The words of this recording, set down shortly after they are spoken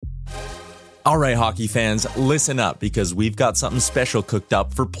All right, hockey fans, listen up because we've got something special cooked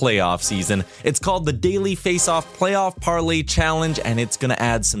up for playoff season. It's called the Daily Face-Off Playoff Parlay Challenge, and it's going to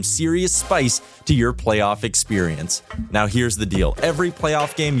add some serious spice to your playoff experience. Now, here's the deal. Every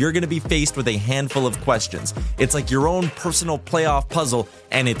playoff game, you're going to be faced with a handful of questions. It's like your own personal playoff puzzle,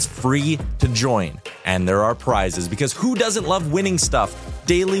 and it's free to join. And there are prizes, because who doesn't love winning stuff?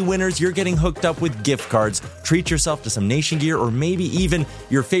 Daily winners, you're getting hooked up with gift cards. Treat yourself to some Nation gear or maybe even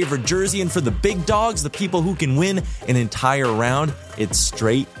your favorite jersey. And for the big dogs, the people who can win an entire round, it's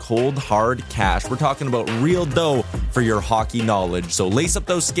straight, cold, hard cash. We're talking about real dough for your hockey knowledge. So lace up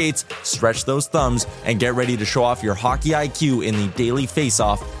those skates, stretch those thumbs, and get ready to show off your hockey IQ in the Daily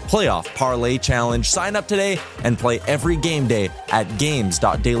Face-Off Playoff Parlay Challenge. Sign up today and play every game day at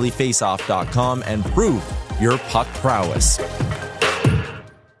games.dailyfaceoff.com and prove your puck prowess.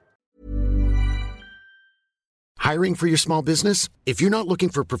 Hiring for your small business? If you're not looking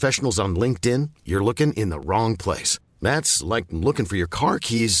for professionals on LinkedIn, you're looking in the wrong place. That's like looking for your car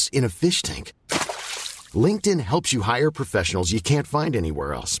keys in a fish tank. LinkedIn helps you hire professionals you can't find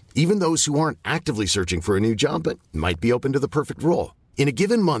anywhere else, even those who aren't actively searching for a new job but might be open to the perfect role. In a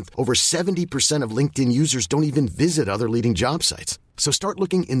given month, over 70% of LinkedIn users don't even visit other leading job sites. So start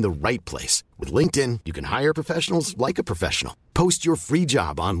looking in the right place. With LinkedIn, you can hire professionals like a professional. Post your free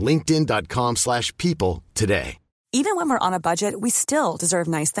job on linkedin.com/people today. Even when we're on a budget, we still deserve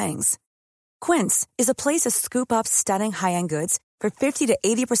nice things. Quince is a place to scoop up stunning high-end goods for 50 to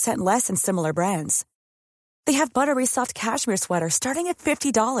 80% less than similar brands. They have buttery soft cashmere sweaters starting at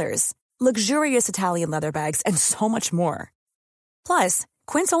 $50, luxurious Italian leather bags, and so much more. Plus,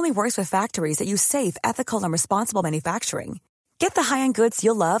 Quince only works with factories that use safe, ethical, and responsible manufacturing. Get the high-end goods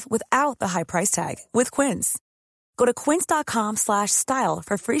you'll love without the high price tag with Quince. Go to quince.com/style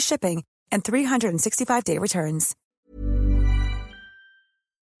for free shipping and 365-day returns.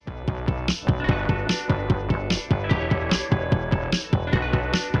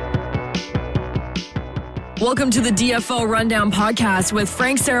 Welcome to the DFO Rundown podcast with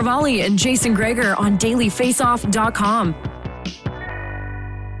Frank Saravalli and Jason Greger on dailyfaceoff.com.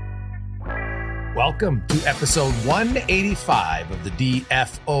 Welcome to episode 185 of the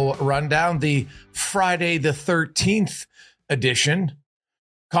DFO Rundown, the Friday the 13th edition,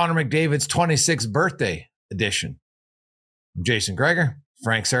 Connor McDavid's 26th birthday edition. I'm Jason Greger,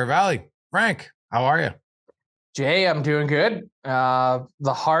 Frank Saravalli. Frank, how are you? Jay, I'm doing good.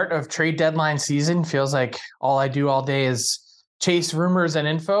 The heart of trade deadline season feels like all I do all day is chase rumors and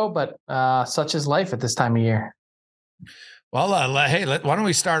info, but such is life at this time of year. Well, hey, why don't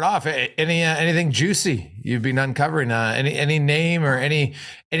we start off? Anything juicy you've been uncovering? Any name or any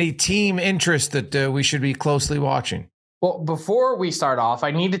team interest that we should be closely watching? Well, before we start off,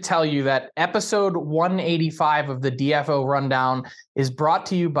 I need to tell you that episode 185 of the DFO Rundown is brought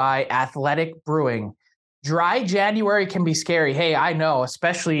to you by Athletic Brewing. Dry January can be scary. Hey, I know,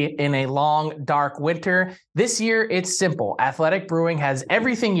 especially in a long, dark winter. This year, it's simple. Athletic Brewing has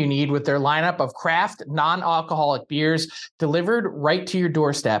everything you need with their lineup of craft, non-alcoholic beers delivered right to your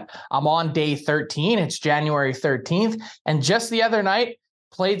doorstep. I'm on day 13. It's January 13th. And just the other night,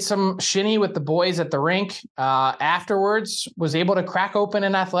 played some shinny with the boys at the rink. Afterwards, was able to crack open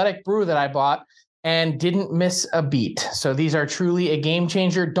an Athletic brew that I bought and didn't miss a beat. So these are truly a game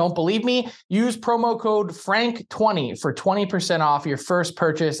changer. Don't believe me? Use promo code FRANK20 for 20% off your first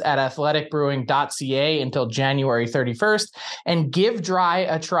purchase at athleticbrewing.ca until January 31st and give dry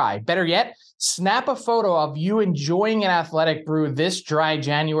a try. Better yet, snap a photo of you enjoying an Athletic brew this dry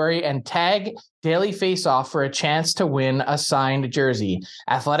January and tag Daily Face-Off for a chance to win a signed jersey.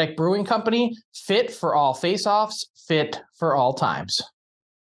 Athletic Brewing Company, fit for all face-offs, fit for all times.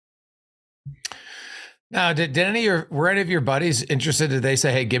 Now, were any of your buddies interested? Did they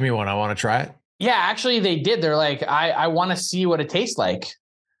say, hey, give me one, I want to try it? Yeah, actually they did. They're like, I want to see what it tastes like.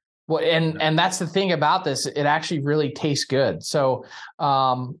 Well, and that's the thing about this. It actually really tastes good. So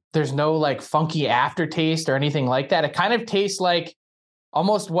there's no like funky aftertaste or anything like that. It kind of tastes like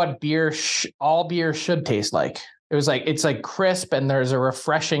almost what all beer should taste like. It's like crisp and there's a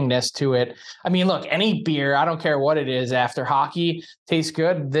refreshingness to it. I mean, look, any beer, I don't care what it is, after hockey tastes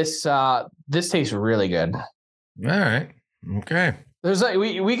good. This tastes really good. All right. Okay. There's like,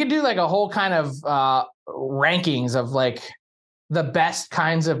 we could do like a whole kind of rankings of like the best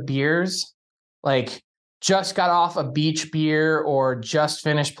kinds of beers, like just got off a beach beer or just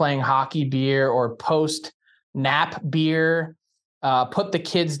finished playing hockey beer or post nap beer. Put the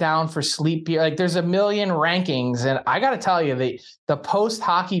kids down for sleep beer. Like there's a million rankings. And I got to tell you, the post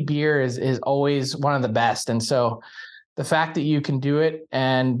hockey beer is always one of the best. And so the fact that you can do it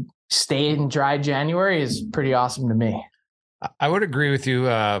and stay in dry January is pretty awesome to me. I would agree with you.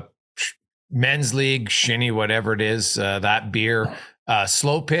 men's league, shinny, whatever it is, that beer.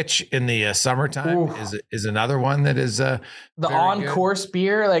 Slow pitch in the summertime is another one that is the on-course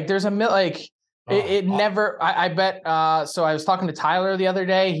beer. Like there's never. I bet. So I was talking to Tyler the other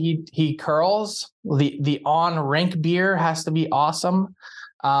day. He curls the on-rink beer has to be awesome.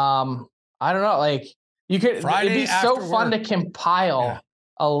 I don't know. Like you could. It'd be so fun to compile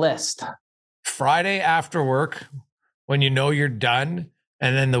a list. Friday after work, when you know you're done.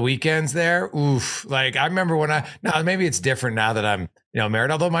 And then the weekends there, oof. Like I remember when now maybe it's different now that I'm,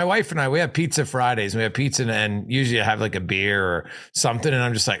 married. Although my wife and I, we have pizza Fridays. We have pizza and usually I have like a beer or something. And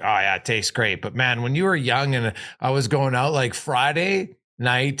I'm just like, oh yeah, it tastes great. But man, when you were young and I was going out like Friday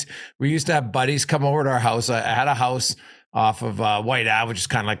night, we used to have buddies come over to our house. I had a house off of White Ave, which is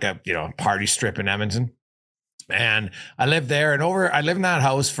kind of like a, party strip in Edmonton. And I lived there I lived in that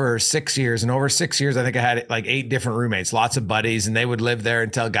house for 6 years, and over 6 years, I think I had like 8 different roommates, lots of buddies, and they would live there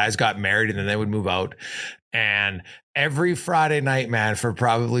until guys got married and then they would move out. And every Friday night, man, for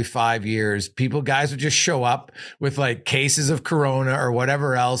probably 5 years, guys would just show up with like cases of Corona or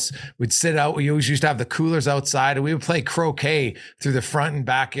whatever else. We'd sit out. We always used to have the coolers outside and we would play croquet through the front and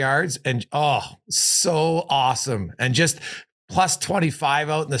backyards. And so awesome. And just plus 25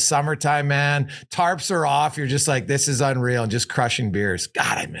 out in the summertime, man. Tarps are off. You're just like, this is unreal, and just crushing beers.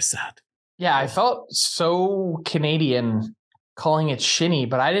 God, I miss that. Yeah, I felt so Canadian calling it shinny,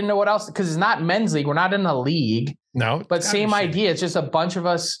 but I didn't know what else, because it's not men's league. We're not in a league. No. But same idea. It's just a bunch of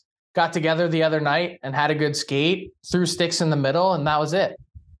us got together the other night and had a good skate, threw sticks in the middle, and that was it.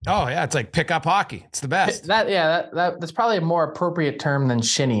 Oh, yeah. It's like pickup hockey. It's the best. That's probably a more appropriate term than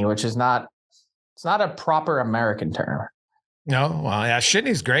shinny, which is not a proper American term. No, well, yeah,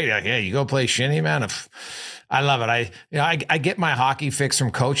 shinny's great. Like, yeah, you go play shinny, man. I love it. I get my hockey fix from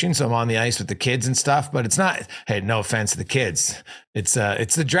coaching, so I'm on the ice with the kids and stuff. But it's not. Hey, no offense to the kids. It's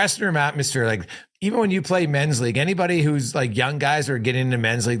the dressing room atmosphere. Like even when you play men's league, anybody who's like young guys who are getting into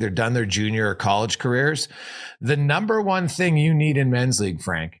men's league, they're done their junior or college careers. The number one thing you need in men's league,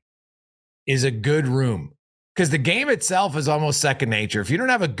 Frank, is a good room. Because the game itself is almost second nature. If you don't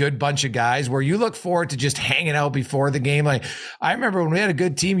have a good bunch of guys where you look forward to just hanging out before the game, like I remember when we had a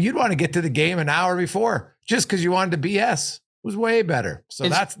good team, you'd want to get to the game an hour before just because you wanted to BS. It was way better. So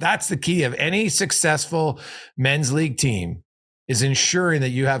that's the key of any successful men's league team, is ensuring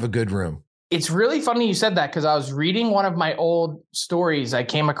that you have a good room. It's really funny you said that, because I was reading one of my old stories. I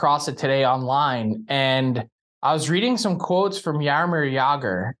came across it today online, and I was reading some quotes from Jaromir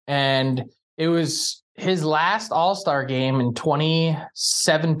Jagr, and it was his last All-Star game in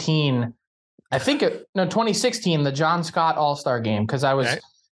 2017, 2016, the John Scott All-Star game, because I was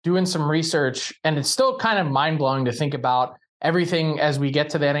doing some research, and it's still kind of mind-blowing to think about everything as we get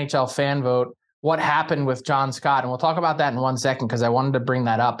to the NHL fan vote, what happened with John Scott. And we'll talk about that in 1 second, because I wanted to bring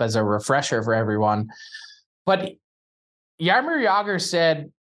that up as a refresher for everyone. But Jaromir Jagr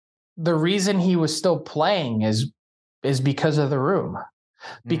said the reason he was still playing is because of the room.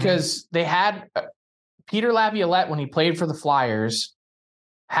 Because they had... Peter Laviolette, when he played for the Flyers,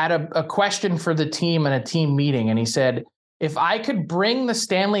 had a question for the team in a team meeting. And he said, if I could bring the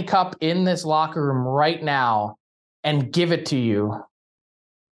Stanley Cup in this locker room right now and give it to you,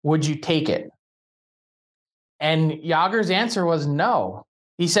 would you take it? And Jagr's answer was no.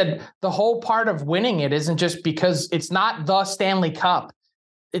 He said, the whole part of winning it isn't just because it's not the Stanley Cup.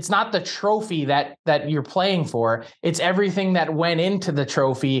 It's not the trophy that you're playing for. It's everything that went into the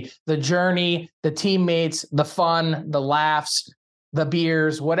trophy, the journey, the teammates, the fun, the laughs, the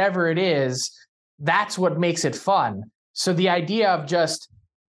beers, whatever it is. That's what makes it fun. So the idea of just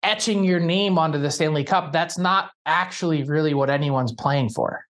etching your name onto the Stanley Cup, that's not actually really what anyone's playing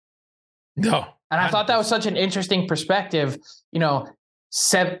for. No. And I thought that was such an interesting perspective.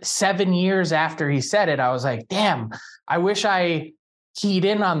 7 years after he said it, I was like, damn, I wish I keyed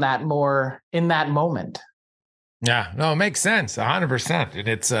in on that more in that moment. Yeah, no, it makes sense 100%. And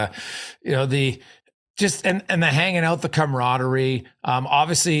it's, the hanging out, the camaraderie.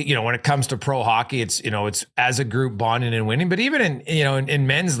 Obviously, when it comes to pro hockey, it's as a group bonding and winning, but even in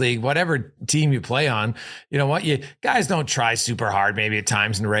men's league, whatever team you play on, you guys don't try super hard, maybe at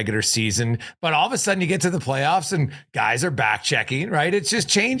times in the regular season, but all of a sudden you get to the playoffs and guys are back checking, right? It just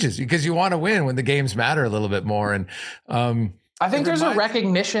changes because you want to win when the games matter a little bit more. And, I think there's a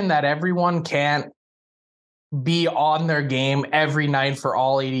recognition that everyone can't be on their game every night for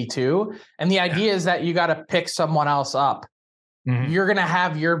all 82. And the idea is that you got to pick someone else up. Mm-hmm. You're going to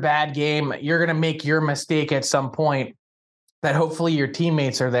have your bad game. You're going to make your mistake at some point, that hopefully your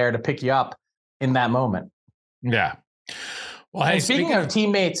teammates are there to pick you up in that moment. Yeah. Well, hey, speaking of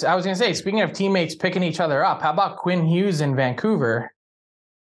teammates, I was going to say, speaking of teammates picking each other up, how about Quinn Hughes in Vancouver?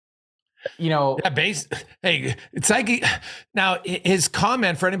 Hey, it's like now his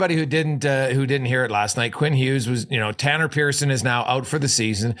comment for anybody who didn't hear it last night. Quinn Hughes was, Tanner Pearson is now out for the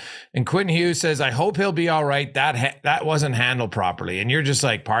season, and Quinn Hughes says, "I hope he'll be all right. That wasn't handled properly." And you're just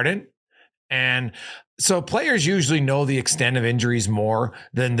like, "Pardon?" And so players usually know the extent of injuries more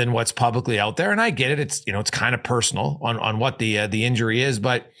than what's publicly out there. And I get it. It's, it's kind of personal on what the injury is.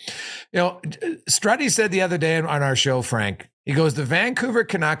 But, Strutty said the other day on our show, Frank, he goes, the Vancouver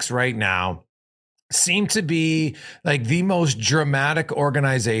Canucks right now seem to be like the most dramatic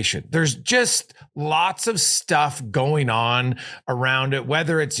organization. There's just lots of stuff going on around it,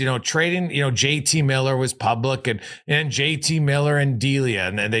 whether it's, trading, JT Miller was public and JT Miller and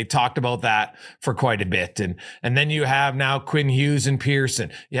Delia, and they talked about that for quite a bit. And then you have now Quinn Hughes and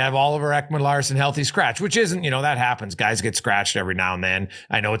Pearson. You have Oliver Ekman-Larsson healthy scratch, which isn't, that happens. Guys get scratched every now and then.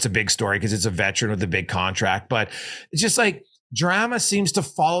 I know it's a big story because it's a veteran with a big contract, but it's just like, drama seems to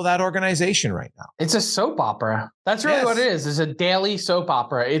follow that organization right now. It's a soap opera. That's really what it is. It's a daily soap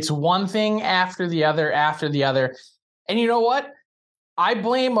opera. It's one thing after the other, after the other. And you know what? I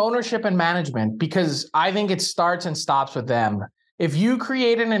blame ownership and management because I think it starts and stops with them. If you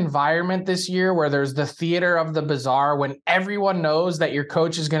create an environment this year where there's the theater of the bizarre, when everyone knows that your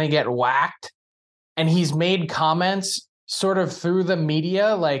coach is going to get whacked and he's made comments sort of through the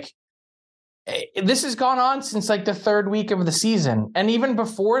media, like, this has gone on since like the third week of the season. And even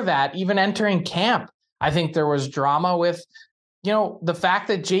before that, even entering camp, I think there was drama with, the fact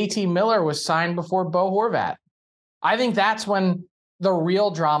that JT Miller was signed before Bo Horvat. I think that's when the real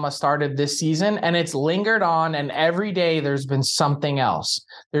drama started this season, and it's lingered on. And every day there's been something else.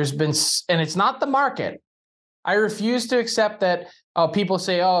 And it's not the market. I refuse to accept that. People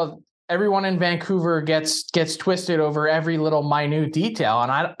say, everyone in Vancouver gets twisted over every little minute detail.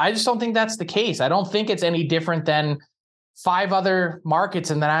 And I just don't think that's the case. I don't think it's any different than 5 other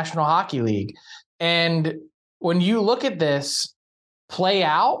markets in the National Hockey League. And when you look at this play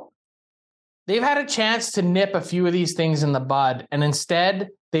out, they've had a chance to nip a few of these things in the bud. And instead,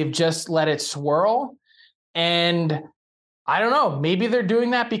 they've just let it swirl. And I don't know, maybe they're doing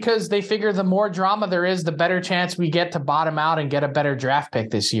that because they figure the more drama there is, the better chance we get to bottom out and get a better draft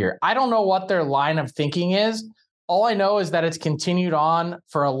pick this year. I don't know what their line of thinking is. All I know is that it's continued on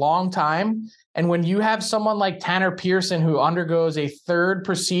for a long time. And when you have someone like Tanner Pearson who undergoes a third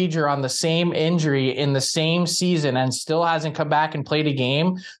procedure on the same injury in the same season and still hasn't come back and played a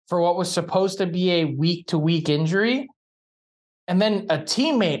game for what was supposed to be a week-to-week injury, and then a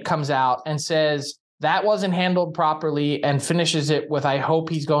teammate comes out and says, that wasn't handled properly, and finishes it with, I hope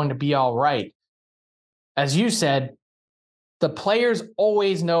he's going to be all right. As you said, the players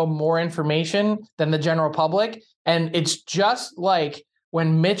always know more information than the general public. And it's just like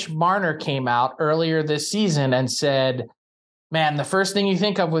when Mitch Marner came out earlier this season and said, man, the first thing you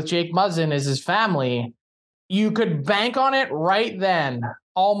think of with Jake Muzzin is his family. You could bank on it right then.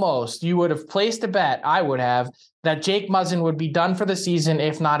 Almost. You would have placed a bet, I would have, that Jake Muzzin would be done for the season,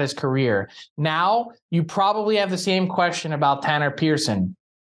 if not his career. Now, you probably have the same question about Tanner Pearson.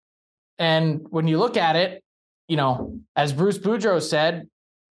 And when you look at it, as Bruce Boudreau said,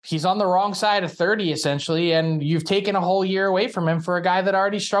 he's on the wrong side of 30, essentially, and you've taken a whole year away from him for a guy that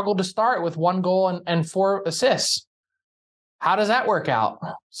already struggled to start with 1 goal and 4 assists. How does that work out?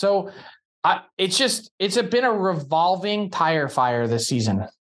 So it's been a revolving tire fire this season.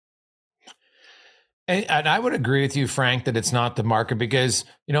 And I would agree with you, Frank, that it's not the market because,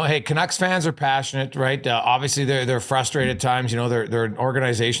 hey, Canucks fans are passionate, right? Obviously, they're frustrated at times. They're an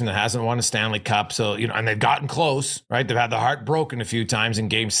organization that hasn't won a Stanley Cup. So, and they've gotten close, right? They've had the heart broken a few times in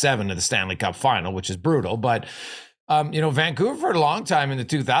Game 7 of the Stanley Cup final, which is brutal. But, Vancouver for a long time in the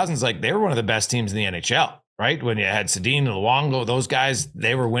 2000s, like they were one of the best teams in the NHL. Right? When you had Sedin and Luongo, those guys,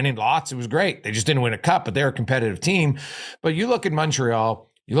 they were winning lots. It was great. They just didn't win a cup, but they're a competitive team. But you look at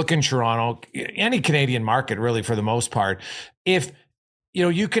Montreal, you look in Toronto, any Canadian market, really, for the most part, if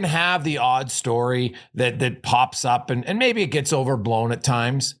you can have the odd story that pops up and maybe it gets overblown at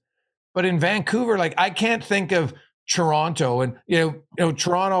times. But in Vancouver, like I can't think of Toronto and,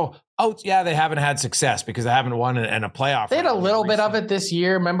 Toronto, they haven't had success because they haven't won in a playoff. They had a little bit of it this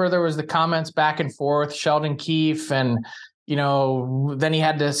year. Remember, there was the comments back and forth, Sheldon Keefe, and, then he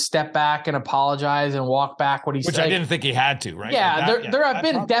had to step back and apologize and walk back what he said. Which I didn't think he had to, right? Yeah, there have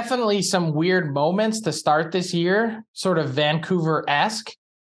been definitely some weird moments to start this year, sort of Vancouver-esque.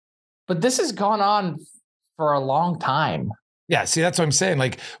 But this has gone on for a long time. Yeah, see, that's what I'm saying.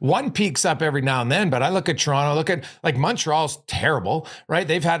 Like one peaks up every now and then, but I look at Toronto, look at like Montreal's terrible, right?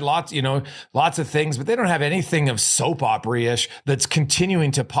 They've had lots of things, but they don't have anything of soap opera-ish that's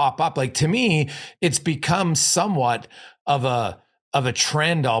continuing to pop up. Like to me, it's become somewhat of a of a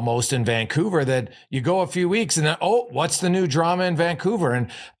trend almost in Vancouver that you go a few weeks and then, oh, what's the new drama in Vancouver?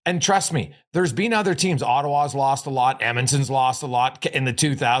 And trust me, there's been other teams. Ottawa's lost a lot. Edmonton's lost a lot in the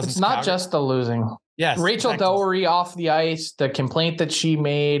 2000s. It's not just the losing. Yes. Rachel Doherty off the ice, the complaint that she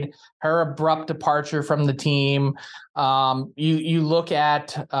made, her abrupt departure from the team. You look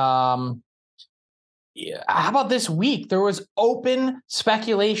at, how about this week? There was open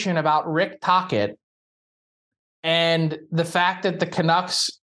speculation about Rick Tocchet and the fact that the Canucks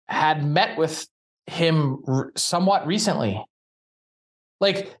had met with him somewhat recently.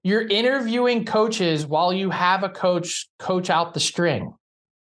 Like, you're interviewing coaches while you have a coach out the string.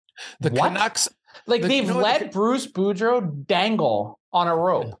 Canucks, like, they've let Bruce Boudreau dangle on a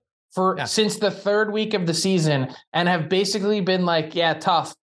rope since the third week of the season and have basically been like, yeah,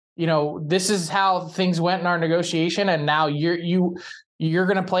 tough. This is how things went in our negotiation, and now you're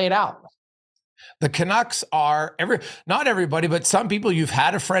going to play it out. The Canucks are not everybody, but some people. You've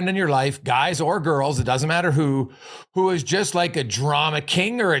had a friend in your life, guys or girls, it doesn't matter who is just like a drama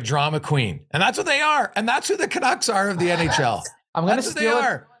king or a drama queen. And that's what they are. And that's who the Canucks are of the NHL. I'm going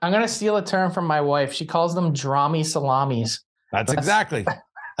to steal a term from my wife. She calls them drammy salamis. That's exactly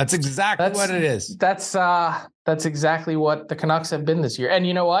what it is. That's exactly what the Canucks have been this year. And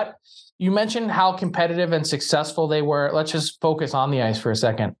you know what? You mentioned how competitive and successful they were. Let's just focus on the ice for a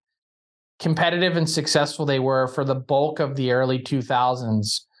second. Competitive and successful they were for the bulk of the early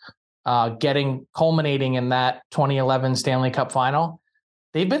 2000s, culminating in that 2011 Stanley Cup final.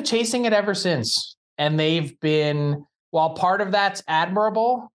 They've been chasing it ever since. And they've been, while part of that's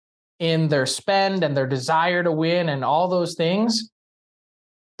admirable in their spend and their desire to win and all those things,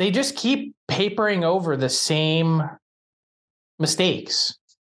 they just keep papering over the same mistakes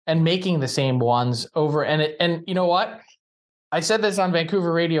and making the same ones over. And you know what? I said this on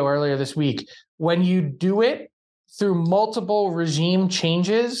Vancouver radio earlier this week. When you do it through multiple regime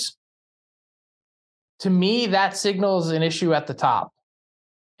changes, to me, that signals an issue at the top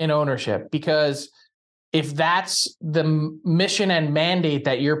in ownership, because if that's the mission and mandate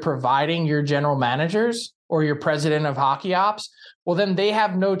that you're providing your general managers or your president of hockey ops, well, then they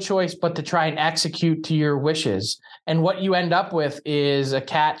have no choice but to try and execute to your wishes. And what you end up with is a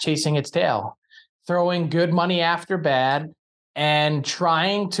cat chasing its tail, throwing good money after bad, and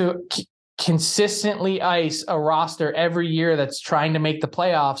trying to consistently ice a roster every year that's trying to make the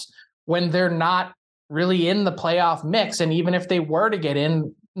playoffs when they're not really in the playoff mix. And even if they were to get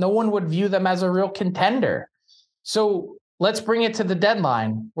in, no one would view them as a real contender. So let's bring it to the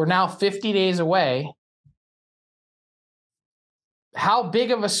deadline. We're now 50 days away. How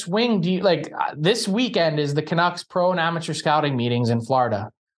big of a swing do you like? This weekend is the Canucks pro and amateur scouting meetings in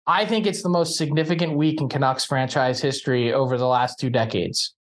Florida. I think it's the most significant week in Canucks franchise history over the last 2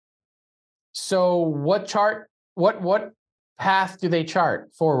 decades. So what path do they chart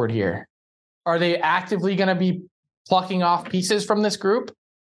forward here? Are they actively going to be plucking off pieces from this group?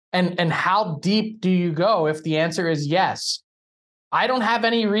 And how deep do you go if the answer is yes? I don't have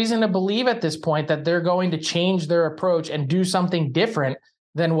any reason to believe at this point that they're going to change their approach and do something different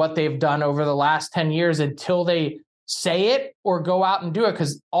than what they've done over the last 10 years until they say it or go out and do it,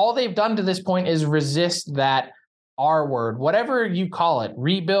 because all they've done to this point is resist that R word, whatever you call it,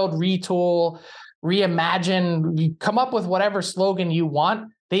 rebuild, retool, reimagine, you come up with whatever slogan you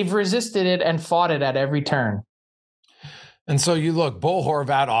want. They've resisted it and fought it at every turn. And so you look, Bo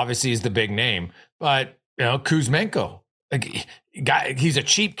Horvat obviously is the big name, but Kuzmenko, he's a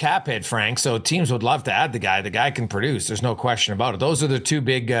cheap cap hit, Frank. So teams would love to add the guy. The guy can produce. There's no question about it. Those are the two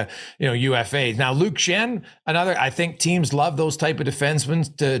big, UFAs. Now, Luke Schenn, I think teams love those type of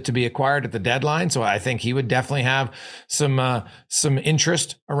defensemen to be acquired at the deadline. So I think he would definitely have some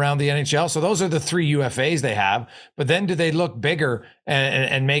interest around the NHL. So those are the 3 UFAs they have. But then do they look bigger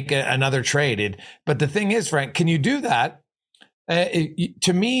and make another trade? But the thing is, Frank, can you do that?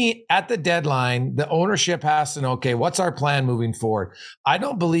 To me, at the deadline, the ownership has to know, okay, what's our plan moving forward? I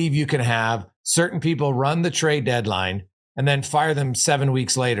don't believe you can have certain people run the trade deadline and then fire them 7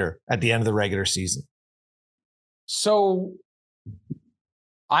 weeks later at the end of the regular season. So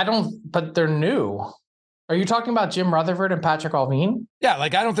but they're new. Are you talking about Jim Rutherford and Patrick Allvin? Yeah, I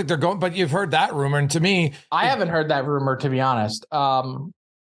don't think they're going, but you've heard that rumor. And to me, I haven't heard that rumor, to be honest.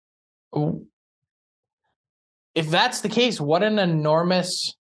 If that's the case, what an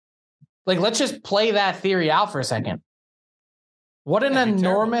enormous, let's just play that theory out for a second. What an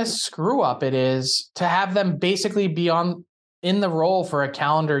enormous screw up it is to have them basically be in the role for a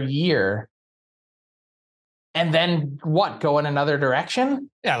calendar year. And then go in another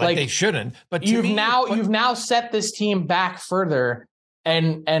direction? Yeah, they shouldn't. But you've now set this team back further,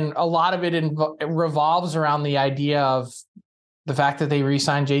 and a lot of it revolves around the idea of the fact that they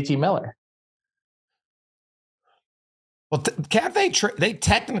re-signed JT Miller. Well, can't they? They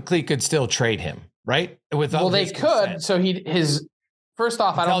technically could still trade him, right? Well, they could. Consent. So his first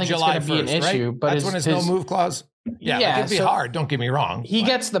off, I don't think July it's going to be an issue. Right? But that's when his no move clause. Yeah, it could be hard. Don't get me wrong. He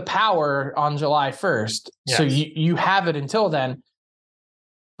gets the power on July 1st, yes. So you have it until then.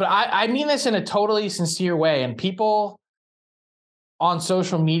 But I mean this in a totally sincere way, and people on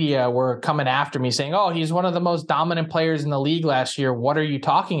social media were coming after me saying, "Oh, he's one of the most dominant players in the league last year. What are you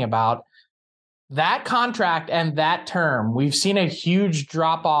talking about?" That contract and that term, we've seen a huge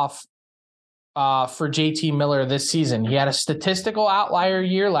drop off for JT Miller this season. He had a statistical outlier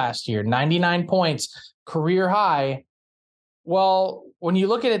year last year, 99 points, career high. Well, when you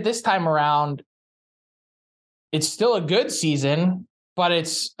look at it this time around, it's still a good season, but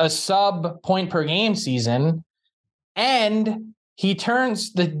it's a sub point per game season. And he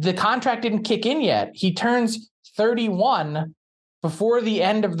turns, the contract didn't kick in yet. He turns 31 before the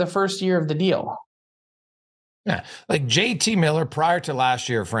end of the first year of the deal. Yeah. Like JT Miller prior to last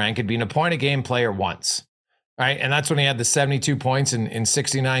year, Frank, had been a point a game player once. Right. And that's when he had the 72 points in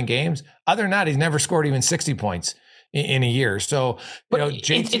 69 games. Other than that, he's never scored even 60 points in a year. So,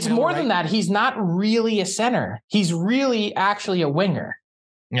 it's more than that. He's not really a center. He's really actually a winger.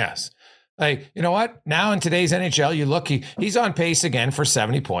 Yes. Like, you know what? Now in today's NHL, you look, he's on pace again for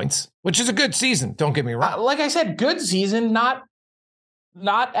 70 points, which is a good season. Don't get me wrong. Like I said, good season, not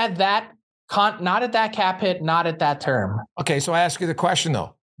at that cap hit, not at that term. Okay, so I ask you the question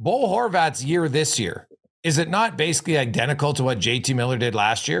though. Bo Horvat's year this year, is it not basically identical to what JT Miller did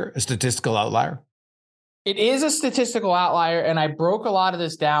last year? A statistical outlier? It is a statistical outlier, and I broke a lot of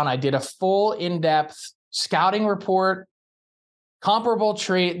this down. I did a full in-depth scouting report, comparable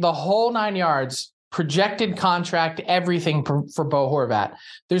trade, the whole 9 yards, projected contract, everything for Bo Horvat.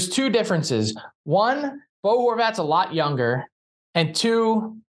 There's two differences. One, Bo Horvat's a lot younger, and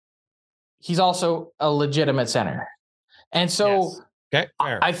two, he's also a legitimate center. And so yes. Okay,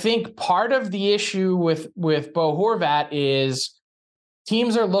 I think part of the issue with Bo Horvat is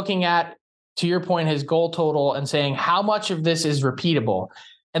teams are looking at, to your point, his goal total and saying, how much of this is repeatable?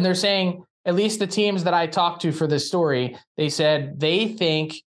 And they're saying, at least the teams that I talked to for this story, they said they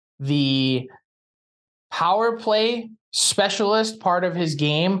think the power play specialist part of his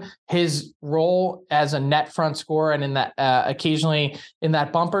game, his role as a net front scorer and in that occasionally in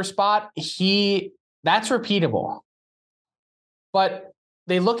that bumper spot, that's repeatable. But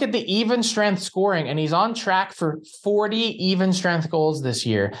they look at the even strength scoring, and he's on track for 40 even strength goals this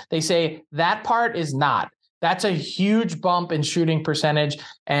year. They say that part is not. That's a huge bump in shooting percentage,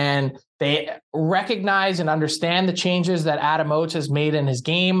 and they recognize and understand the changes that Adam Oates has made in his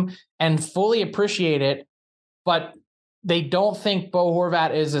game and fully appreciate it. But they don't think Bo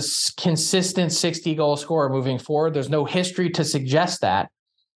Horvat is a consistent 60-goal scorer moving forward. There's no history to suggest that.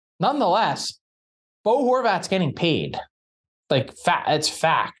 Nonetheless, Bo Horvat's getting paid. It's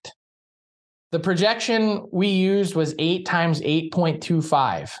fact. The projection we used was 8 times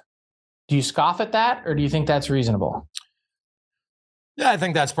 8.25. Do you scoff at that, or do you think that's reasonable? Yeah, I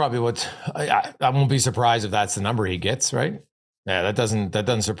think that's probably what I won't be surprised if that's the number he gets, right? Yeah, that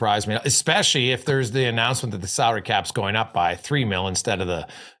doesn't surprise me, especially if there's the announcement that the salary cap's going up by $3 million instead of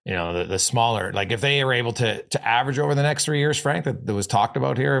the smaller. Like if they are able to average over the next 3 years, Frank, that was talked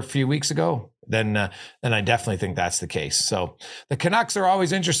about here a few weeks ago, then I definitely think that's the case. So the Canucks are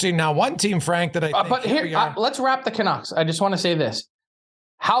always interesting. Now, one team, Frank, that I think but here let's wrap the Canucks. I just want to say this: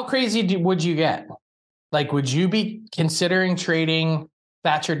 how crazy would you get? Like, would you be considering trading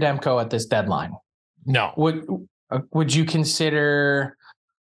Thatcher Demko at this deadline? No. Would you consider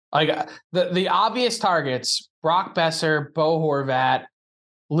the obvious targets? Brock Besser, Bo Horvat,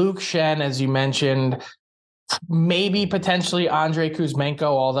 Luke Shen, as you mentioned, maybe potentially Andrei Kuzmenko,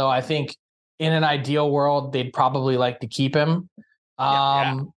 although I think in an ideal world, they'd probably like to keep him.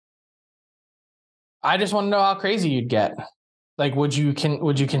 I just want to know how crazy you'd get. Like, would you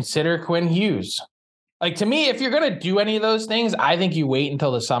consider Quinn Hughes? Like, to me, if you're going to do any of those things, I think you wait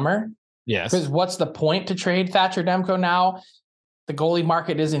until the summer. Yes. Because what's the point to trade Thatcher Demko now? The goalie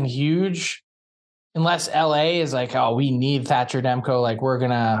market isn't huge. Unless LA is like, oh, we need Thatcher Demko. Like, we're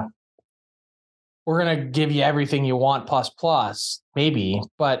gonna give you everything you want plus, maybe.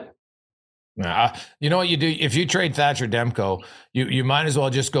 But you know what you do? If you trade Thatcher Demko, you might as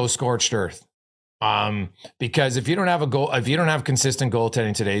well just go scorched earth. Because if you don't have consistent goaltending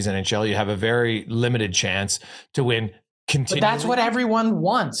in today's NHL, you have a very limited chance to win. But that's what everyone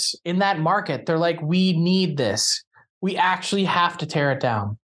wants in that market. They're like, we need this. We actually have to tear it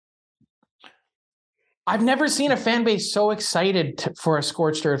down. I've never seen a fan base so excited for a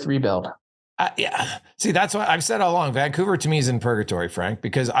scorched earth rebuild. Yeah. See, that's what I've said all along. Vancouver to me is in purgatory, Frank,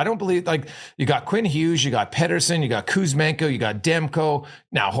 because I don't believe, like, you got Quinn Hughes, you got Pettersson, you got Kuzmenko, you got Demko.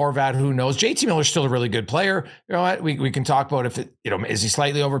 Now Horvat, who knows? JT Miller's still a really good player. You know what? We can talk about if it, is he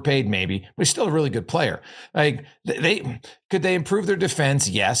slightly overpaid? Maybe, but he's still a really good player. Like, could they improve their defense?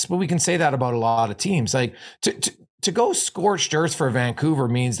 Yes, but we can say that about a lot of teams. Like, to go scorched earth for Vancouver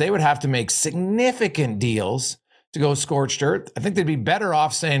means they would have to make significant deals to go scorched earth. I think they'd be better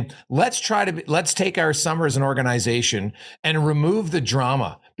off saying, let's take our summer as an organization and remove the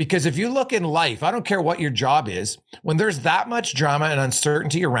drama. Because if you look in life, I don't care what your job is, when there's that much drama and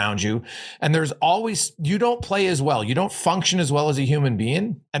uncertainty around you, and you don't play as well, you don't function as well as a human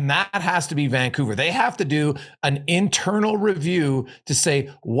being, and that has to be Vancouver. They have to do an internal review to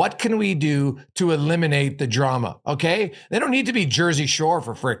say, what can we do to eliminate the drama? Okay? They don't need to be Jersey Shore,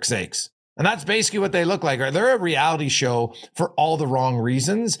 for frick's sakes. And that's basically what they look like. They're a reality show for all the wrong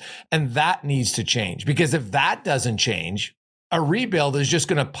reasons. And that needs to change, because if that doesn't change, a rebuild is just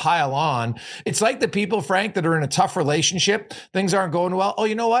going to pile on. It's like the people, Frank, that are in a tough relationship. Things aren't going well. Oh,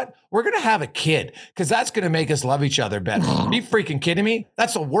 you know what? We're going to have a kid because that's going to make us love each other better. Are you freaking kidding me?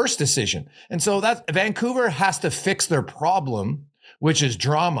 That's the worst decision. And so Vancouver has to fix their problem, which is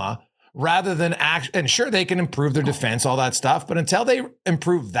drama, rather than and sure, they can improve their defense, all that stuff. But until they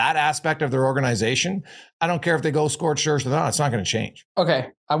improve that aspect of their organization, I don't care if they go scorched earth or not. It's not going to change. Okay.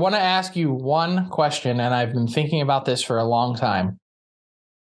 I want to ask you one question, and I've been thinking about this for a long time.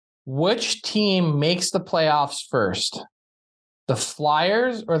 Which team makes the playoffs first? The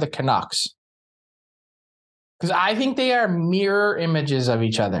Flyers or the Canucks? Because I think they are mirror images of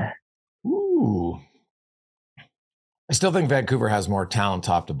each other. Ooh. I still think Vancouver has more talent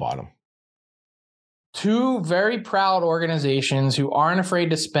top to bottom. Two very proud organizations who aren't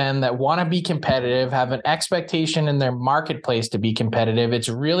afraid to spend, that want to be competitive, have an expectation in their marketplace to be competitive. It's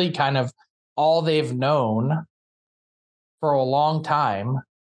really kind of all they've known for a long time.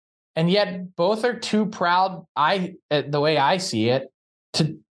 And yet both are too proud, the way I see it,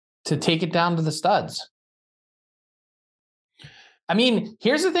 to take it down to the studs. I mean,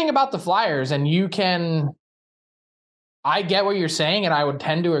 here's the thing about the Flyers, and I get what you're saying, and I would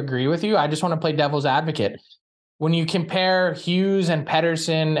tend to agree with you. I just want to play devil's advocate. When you compare Hughes and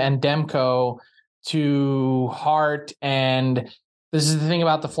Pettersson and Demko to Hart, and this is the thing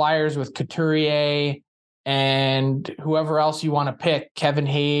about the Flyers with Couturier and whoever else you want to pick, Kevin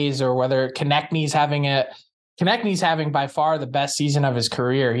Hayes, or whether Konechny's having by far the best season of his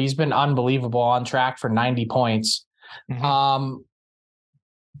career. He's been unbelievable, on track for 90 points. Mm-hmm.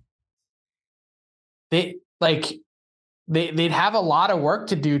 They'd have a lot of work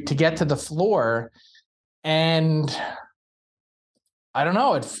to do to get to the floor. And I don't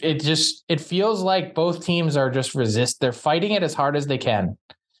know. It feels like both teams are just they're fighting it as hard as they can.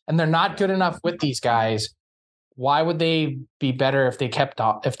 And they're not good enough with these guys. Why would they be better if they kept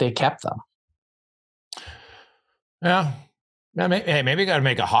them? Yeah. Maybe you got to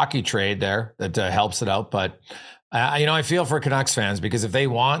make a hockey trade there that helps it out. But, I feel for Canucks fans, because if they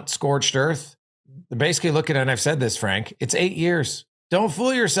want scorched earth, they're basically looking at, and I've said this, Frank, it's 8 years. Don't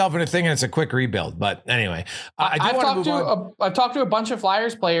fool yourself into thinking it's a quick rebuild. But anyway, I've talked to a bunch of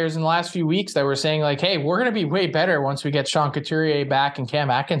Flyers players in the last few weeks that were saying, like, hey, we're going to be way better once we get Sean Couturier back and Cam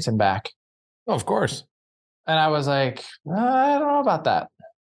Atkinson back. Oh, of course. And I was like, I don't know about that.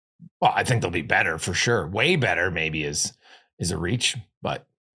 Well, I think they'll be better for sure. Way better maybe is a reach, but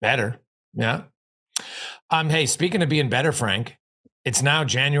better. Yeah. Hey, speaking of being better, Frank, it's now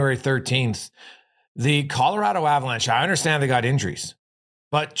January 13th. The Colorado Avalanche, I understand they got injuries,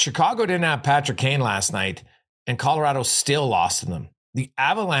 but Chicago didn't have Patrick Kane last night, and Colorado still lost to them. The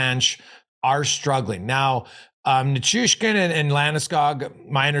Avalanche are struggling. Now, Nichushkin and Landeskog,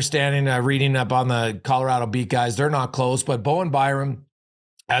 my understanding, reading up on the Colorado beat guys, they're not close, but Bowen Byram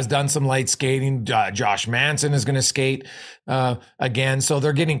has done some light skating. Josh Manson is going to skate again. So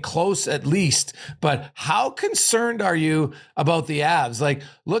they're getting close at least. But how concerned are you about the Avs? Like,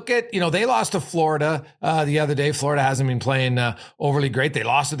 look at, they lost to Florida the other day. Florida hasn't been playing overly great. They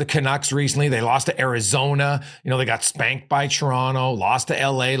lost to the Canucks recently. They lost to Arizona. They got spanked by Toronto, lost to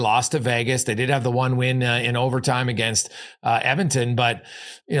LA, lost to Vegas. They did have the one win in overtime against Edmonton. But,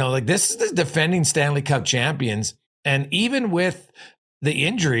 this is the defending Stanley Cup champions. And even with the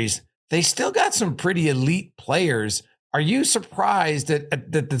injuries, they still got some pretty elite players. Are you surprised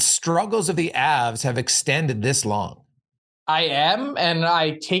that the struggles of the Avs have extended this long? I am, and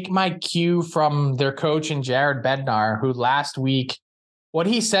I take my cue from their coach and Jared Bednar, who last week, what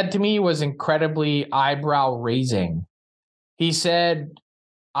he said to me was incredibly eyebrow raising. He said,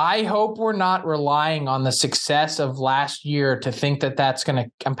 I hope we're not relying on the success of last year to think that that's going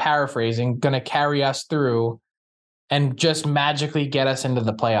to, I'm paraphrasing, going to carry us through and just magically get us into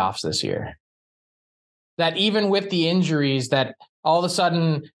the playoffs this year. That even with the injuries, that all of a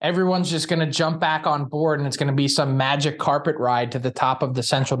sudden everyone's just going to jump back on board and it's going to be some magic carpet ride to the top of the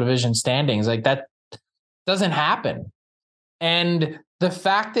Central Division standings. Like, that doesn't happen. And the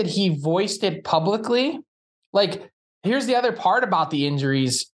fact that he voiced it publicly, like, here's the other part about the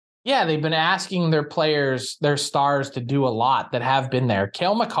injuries. Yeah, they've been asking their players, their stars, to do a lot that have been there.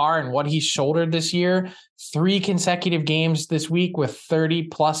 Cale Makar and what he's shouldered this year, 3 consecutive games this week with 30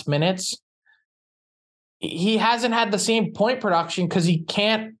 plus minutes. He hasn't had the same point production because he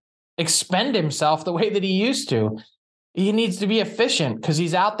can't expend himself the way that he used to. He needs to be efficient because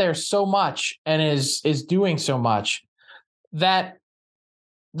he's out there so much and is doing so much that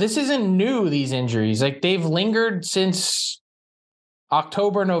this isn't new, these injuries. Like, they've lingered since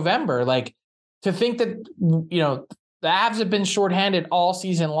October, November. Like, to think that, the Avs have been shorthanded all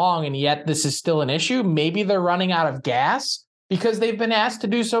season long and yet this is still an issue. Maybe they're running out of gas because they've been asked to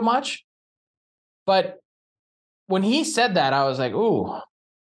do so much. But when he said that, I was like, ooh,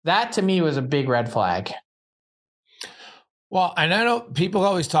 that to me was a big red flag. Well, and I know people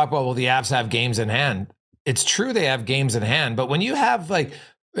always talk about, well, the Avs have games in hand. It's true they have games in hand, but when you have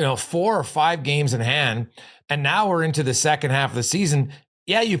 4 or 5 games in hand, and now we're into the second half of the season,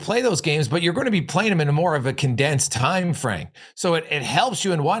 yeah, you play those games, but you're going to be playing them in a more of a condensed time frame. So it helps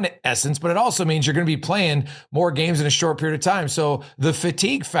you in one essence, but it also means you're going to be playing more games in a short period of time. So the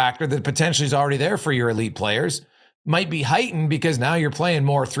fatigue factor that potentially is already there for your elite players might be heightened because now you're playing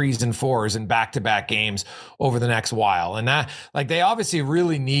more 3s and 4s in back-to-back games over the next while. And that, they obviously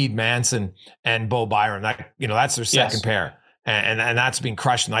really need Manson and Bo Byram. That's their second pair. And that's been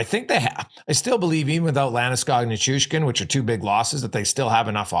crushed. And I think I still believe even without Landeskog and Nichushkin, which are 2 big losses, that they still have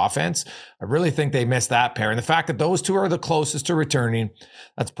enough offense. I really think they missed that pair. And the fact that those 2 are the closest to returning,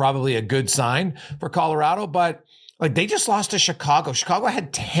 that's probably a good sign for Colorado. But they just lost to Chicago. Chicago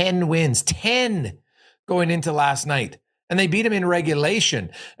had 10 wins, 10 going into last night. And they beat them in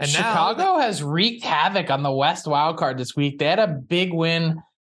regulation. And Chicago has wreaked havoc on the West wildcard this week. They had a big win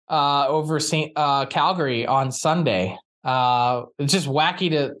over Calgary on Sunday. It's just wacky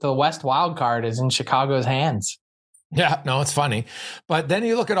to the West wild card is in Chicago's hands. Yeah, no, it's funny. But then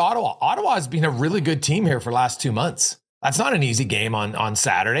you look at Ottawa. Ottawa has been a really good team here for the last 2 months. That's not an easy game on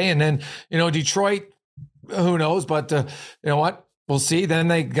Saturday. And then, Detroit, who knows? But you know what? We'll see. Then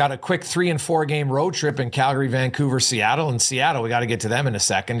they got a quick 3 and 4 game road trip in Calgary, Vancouver, Seattle. And Seattle, we got to get to them in a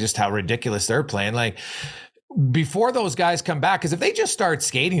second, just how ridiculous they're playing. Before those guys come back, because if they just start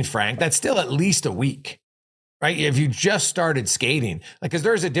skating, Frank, that's still at least a week. Right? If you just started skating, because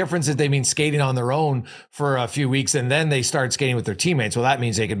there's a difference if they've been skating on their own for a few weeks and then they start skating with their teammates. Well, that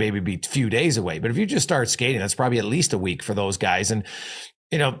means they could maybe be a few days away. But if you just start skating, that's probably at least a week for those guys. And,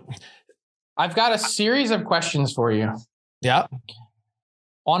 I've got a series of questions for you. Yeah.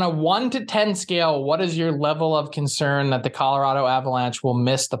 On a 1 to 10 scale, what is your level of concern that the Colorado Avalanche will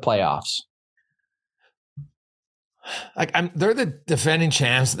miss the playoffs? They're the defending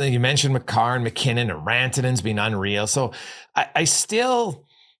champs. You mentioned Makar and McKinnon and Rantanen's been unreal. So I still,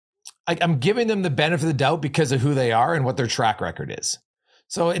 I'm giving them the benefit of the doubt because of who they are and what their track record is.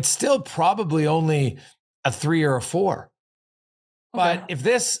 So it's still probably only a 3 or a 4. Okay. But if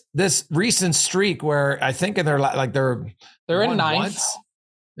this recent streak where I think they're they're in 9th. Once,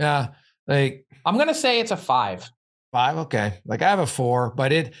 yeah. I'm going to say it's a 5. 5. Okay. I have a 4,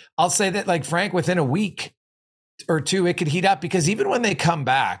 but I'll say that Frank, within a week or 2, it could heat up because even when they come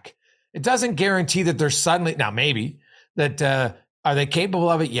back, it doesn't guarantee that they're suddenly, now maybe that, are they capable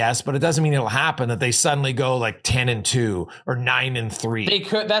of it? Yes, but it doesn't mean it'll happen that they suddenly go 10-2 or 9-3. They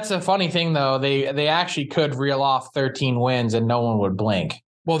could. That's a funny thing though. They actually could reel off 13 wins and no one would blink.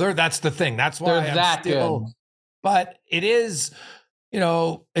 Well, that's the thing. That's why they're that good. But it is,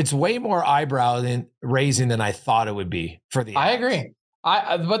 it's way more eyebrow raising than I thought it would be for the Avs. I agree.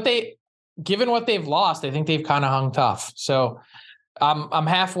 But given what they've lost, I think they've kind of hung tough. So I'm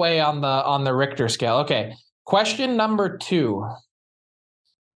halfway on the Richter scale. Okay. Question number 2.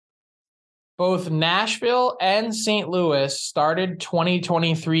 Both Nashville and St. Louis started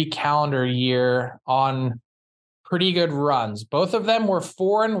 2023 calendar year on pretty good runs. Both of them were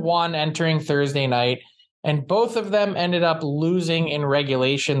 4-1 entering Thursday night, and both of them ended up losing in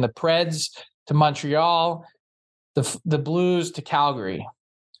regulation. The Preds to Montreal, the Blues to Calgary.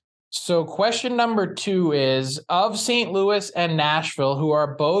 So question number 2 is, of St. Louis and Nashville, who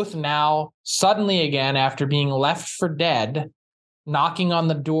are both now suddenly again, after being left for dead, knocking on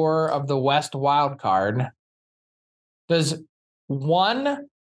the door of the West wild card, does one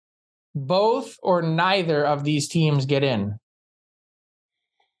both or neither of these teams get in?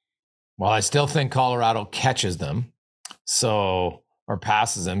 Well, I still think Colorado catches them, or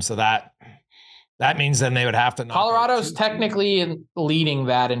passes them. So that means then they would have to. Colorado's technically leading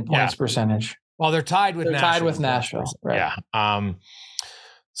that in points percentage. Well, they're tied with Nashville. Right. Yeah.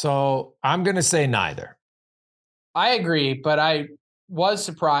 So I'm going to say neither. I agree, but I was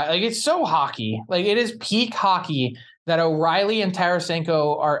surprised. Like, it's so hockey. Like, it is peak hockey that O'Reilly and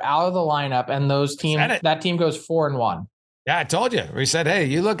Tarasenko are out of the lineup, and that team goes 4-1. Yeah, I told you. We said, hey,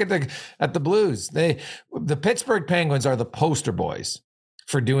 you look at the Blues. The Pittsburgh Penguins are the poster boys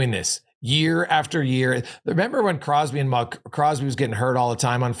for doing this year after year. Remember when Crosby was getting hurt all the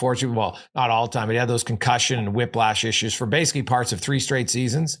time, unfortunately? Well, not all the time, but he had those concussion and whiplash issues for basically parts of 3 straight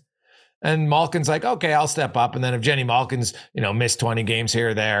seasons. And Malkin's like, okay, I'll step up. And then if Jenny Malkin's, missed 20 games here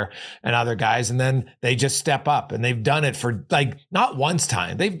or there and other guys, and then they just step up, and they've done it for not once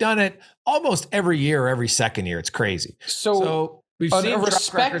time. They've done it almost every year or every second year. It's crazy. So we've seen a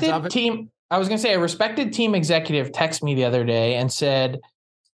respected team. I was going to say a respected team executive texted me the other day and said,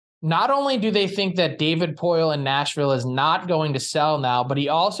 not only do they think that David Poile in Nashville is not going to sell now, but he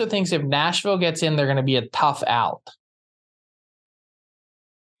also thinks if Nashville gets in, they're going to be a tough out.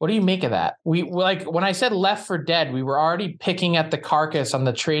 What do you make of that? When I said left for dead, we were already picking at the carcass on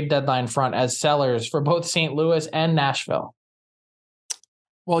the trade deadline front as sellers for both St. Louis and Nashville.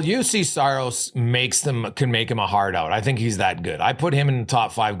 Well, UC Saros can make him a hard out. I think he's that good. I put him in the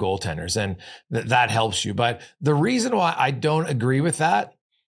top 5 goaltenders, and that helps you. But the reason why I don't agree with that,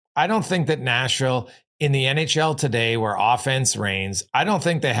 I don't think that Nashville in the NHL today, where offense reigns, I don't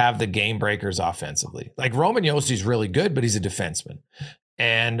think they have the game breakers offensively. Like, Roman Yossi's really good, but he's a defenseman.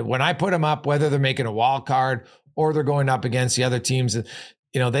 And when I put them up, whether they're making a wild card or they're going up against the other teams,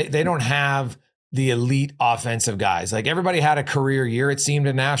 they don't have the elite offensive guys. Like, everybody had a career year, it seemed,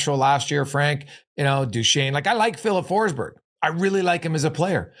 in Nashville last year, Frank. Duchesne. Like, I like Philip Forsberg. I really like him as a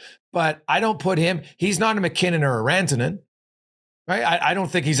player. But I don't put him, he's not a McKinnon or a Rantanen. Right? I don't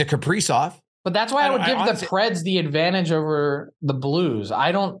think he's a Kaprizov. But that's why I would give the Preds the advantage over the Blues.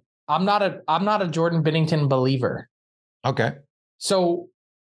 I'm not a Jordan Binnington believer. Okay. So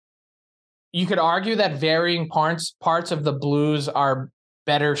you could argue that varying parts of the Blues are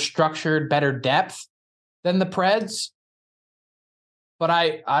better structured, better depth than the Preds. But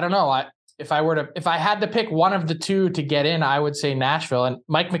I don't know. If I had to pick one of the two to get in, I would say Nashville. And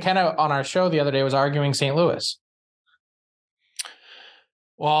Mike McKenna on our show the other day was arguing St. Louis.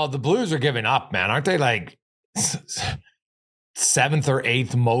 Well, the Blues are giving up, man. Aren't they like 7th or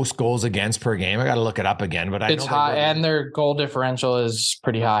 8th most goals against per game? I got to look it up again, but it's high, and their goal differential is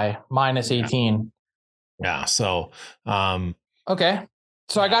pretty high, -18. Yeah. So, okay.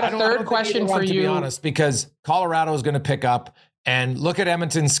 So I got a third question for you. To be honest, because Colorado is going to pick up, and look at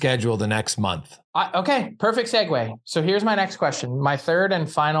Edmonton's schedule the next month. Okay. Perfect segue. So here's my next question. My third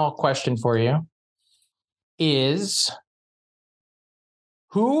and final question for you is,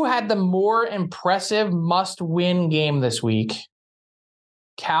 who had the more impressive must-win game this week?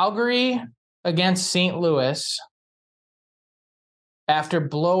 Calgary against St. Louis after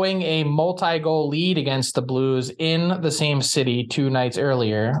blowing a multi-goal lead against the Blues in the same city 2 nights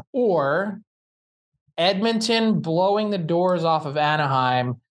earlier, or Edmonton blowing the doors off of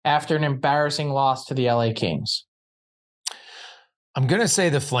Anaheim after an embarrassing loss to the LA Kings? I'm going to say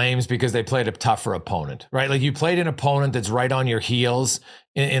the Flames because they played a tougher opponent, right? Like, you played an opponent that's right on your heels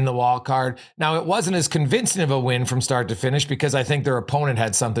in the wild card. Now, it wasn't as convincing of a win from start to finish because I think their opponent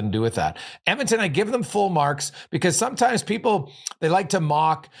had something to do with that. Edmonton, I give them full marks because sometimes people, they like to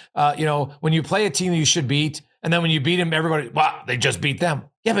mock, when you play a team you should beat, and then when you beat them, everybody, wow, they just beat them.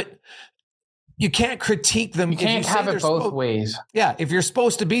 Yeah, but you can't critique them. You can't have it both ways. Yeah. If you're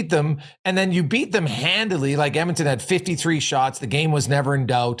supposed to beat them and then you beat them handily, like Edmonton had 53 shots, the game was never in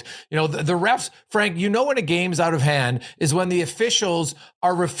doubt. The refs, Frank, when a game's out of hand is when the officials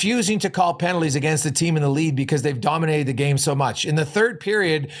are refusing to call penalties against the team in the lead because they've dominated the game so much. In the third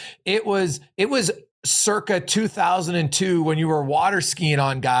period, it was circa 2002 when you were water skiing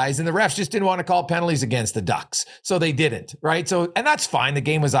on guys and the refs just didn't want to call penalties against the Ducks. So they didn't, right? So, and that's fine. The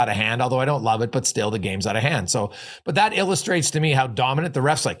game was out of hand, although I don't love it, but still the game's out of hand. So, but that illustrates to me how dominant the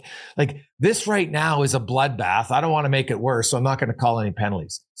refs like this right now is a bloodbath. I don't want to make it worse, so I'm not going to call any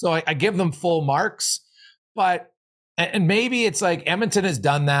penalties. So I give them full marks, and maybe it's like Edmonton has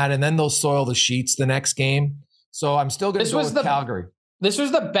done that and then they'll soil the sheets the next game. So I'm still going to go with Calgary. This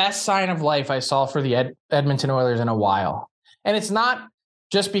was the best sign of life I saw for the Edmonton Oilers in a while. And it's not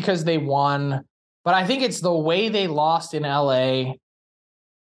just because they won, but I think it's the way they lost in LA,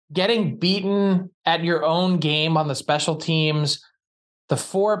 getting beaten at your own game on the special teams, the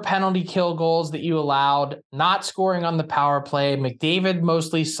 4 penalty kill goals that you allowed, not scoring on the power play, McDavid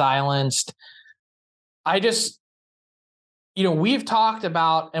mostly silenced. We've talked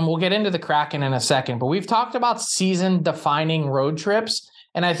about, and we'll get into the Kraken in a second, but we've talked about season-defining road trips.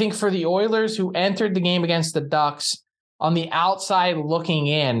 And I think for the Oilers, who entered the game against the Ducks on the outside looking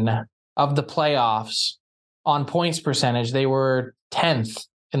in of the playoffs on points percentage, they were 10th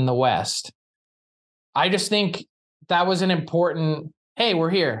in the West. I just think that was an important, hey, we're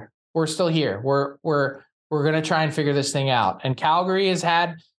here. We're still here. We're going to try and figure this thing out. And Calgary has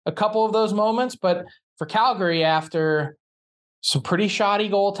had a couple of those moments, but for Calgary, after some pretty shoddy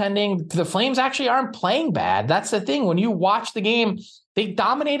goaltending, the Flames actually aren't playing bad. That's the thing. When you watch the game, they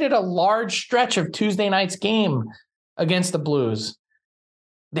dominated a large stretch of Tuesday night's game against the Blues.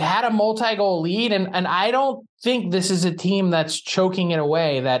 They had a multi-goal lead, and I don't think this is a team that's choking it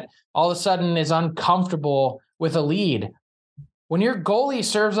away, that all of a sudden is uncomfortable with a lead. When your goalie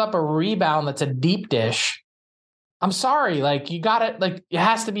serves up a rebound that's a deep dish, I'm sorry, it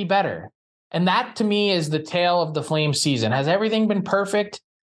has to be better. And that, to me, is the tale of the Flames season. Has everything been perfect?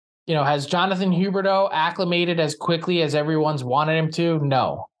 Has Jonathan Huberdeau acclimated as quickly as everyone's wanted him to?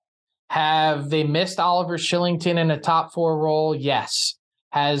 No. Have they missed Oliver Shillington in a top 4 role? Yes.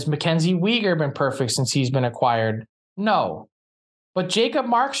 Has Mackenzie Weegar been perfect since he's been acquired? No. But Jacob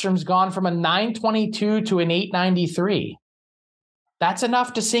Markstrom's gone from a 922 to an 893. That's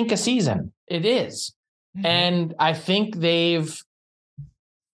enough to sink a season. It is. Mm-hmm. And I think they've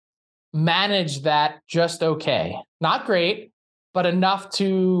manage that just okay. Not great, but enough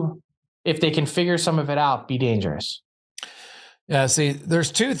to, if they can figure some of it out, be dangerous. Yeah, see,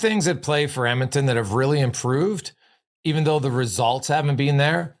 there's 2 things at play for Edmonton that have really improved, even though the results haven't been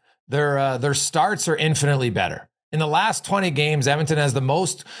there. Their starts are infinitely better. In the last 20 games, Edmonton has the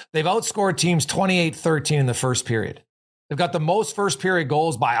most. They've outscored teams 28-13 in the first period. They've got the most first period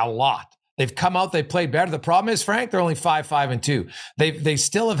goals by a lot. They've come out, they've played better. The problem is, Frank, they're only 5-5-2. They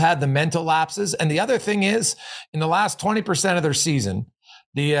still have had the mental lapses. And the other thing is, in the last 20% of their season,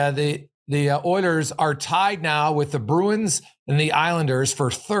 the Oilers are tied now with the Bruins and the Islanders for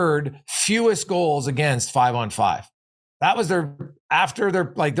 3rd fewest goals against 5-on-5. That was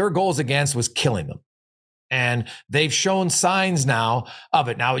their goals against was killing them. And they've shown signs now of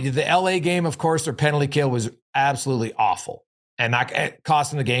it. Now, the LA game, of course, their penalty kill was absolutely awful. And that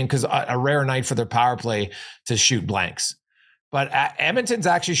cost them the game because a rare night for their power play to shoot blanks. But Edmonton's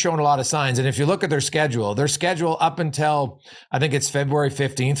actually shown a lot of signs. And if you look at their schedule up until, I think it's February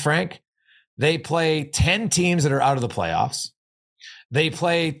 15th, Frank, they play 10 teams that are out of the playoffs. They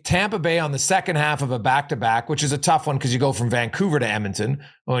play Tampa Bay on the second half of a back-to-back, which is a tough one because you go from Vancouver to Edmonton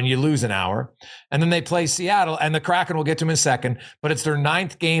when you lose an hour. And then they play Seattle, and the Kraken, we'll get to them in a second, but it's their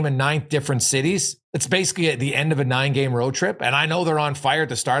 9th game in 9 different cities. It's basically at the end of a 9-game road trip. And I know they're on fire at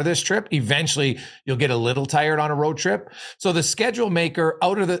the start of this trip. Eventually, you'll get a little tired on a road trip. So the schedule maker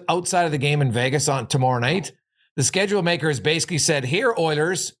outside of the game in Vegas on tomorrow night, the schedule maker has basically said, here,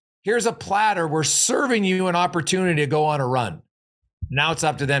 Oilers, here's a platter. We're serving you an opportunity to go on a run. Now it's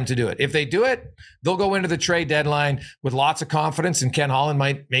up to them to do it. If they do it, they'll go into the trade deadline with lots of confidence, and Ken Holland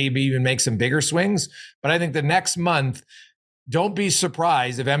might maybe even make some bigger swings. But I think the next month, don't be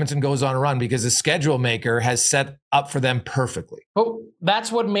surprised if Edmonton goes on a run because the schedule maker has set up for them perfectly. Oh, that's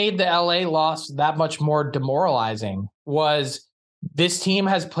what made the LA loss that much more demoralizing, was this team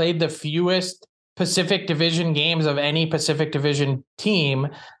has played the fewest Pacific Division games of any Pacific Division team,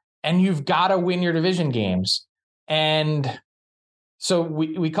 and you've got to win your division games. And so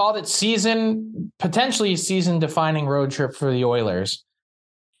we called it potentially season-defining road trip for the Oilers.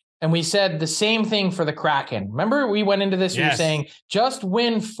 And we said the same thing for the Kraken. Remember, we went into this, yes. We were saying, just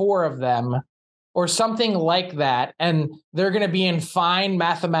win 4 of them or something like that, and they're going to be in fine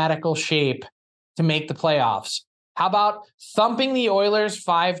mathematical shape to make the playoffs. How about thumping the Oilers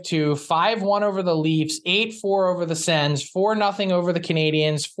 5-2, 5-1 over the Leafs, 8-4 over the Sens, 4-0 over the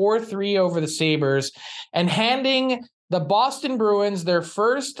Canadiens, 4-3 over the Sabres, and handing the Boston Bruins their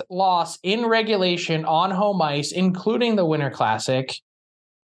first loss in regulation on home ice, including the Winter Classic,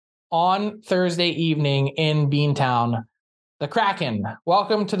 on Thursday evening in Beantown. The Kraken,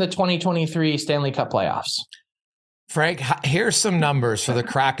 welcome to the 2023 Stanley Cup playoffs. Frank, here's some numbers for the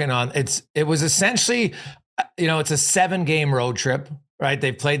Kraken. It was essentially, it's a 7-game road trip, right?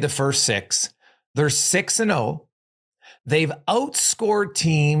 They've played the first 6. They're 6-0. They've outscored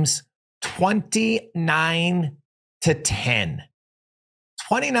teams 29-10.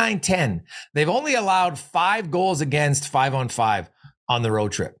 29-10. They've only allowed 5 goals against 5-on-5 on the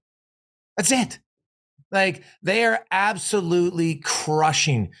road trip. That's it. Like, they are absolutely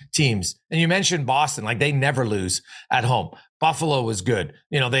crushing teams. And you mentioned Boston, like they never lose at home. Buffalo was good.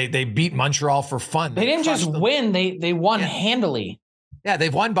 They beat Montreal for fun. They didn't just win, they won handily. Yeah,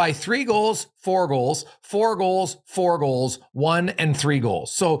 they've won by 3 goals, 4 goals, 4 goals, 4 goals, 1 and 3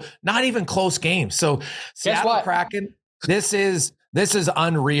 goals. So not even close games. So Seattle Kraken, this is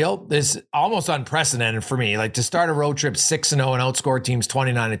unreal. This is almost unprecedented for me. Like, to start a road trip 6-0 and outscore teams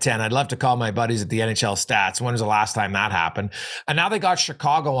 29-10. I'd love to call my buddies at the NHL Stats. When was the last time that happened? And now they got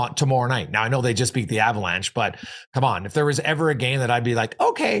Chicago on tomorrow night. Now I know they just beat the Avalanche, but come on, if there was ever a game that I'd be like,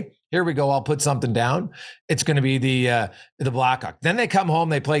 okay, here we go, I'll put something down, it's going to be the Blackhawks. Then they come home,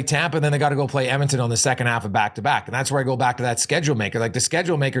 they play Tampa, and then they got to go play Edmonton on the second half of back-to-back. And that's where I go back to that schedule maker. Like, the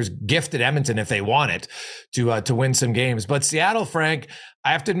schedule makers gifted Edmonton if they want it to win some games. But Seattle, Frank,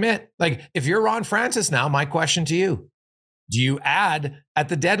 I have to admit, like, if you're Ron Francis now, my question to you, do you add at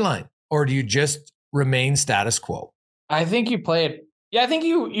the deadline or do you just remain status quo? I think you play it. Yeah, I think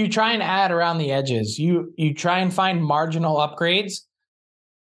you try and add around the edges. You try and find marginal upgrades.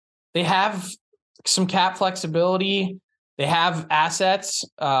 They have some cap flexibility. They have assets.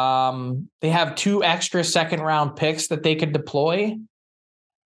 They have 2 extra second-round picks that they could deploy.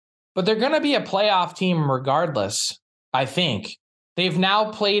 But they're going to be a playoff team regardless, I think. They've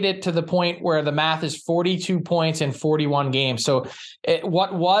now played it to the point where the math is 42 points in 41 games. So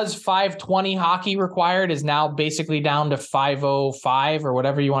what was 520 hockey required is now basically down to 505 or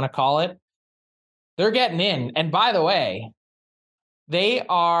whatever you want to call it. They're getting in. And by the way, they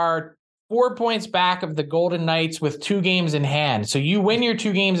are 4 points back of the Golden Knights with 2 games in hand. So you win your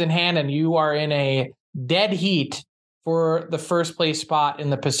 2 games in hand and you are in a dead heat for the first place spot in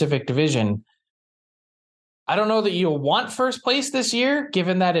the Pacific Division. I don't know that you'll want first place this year,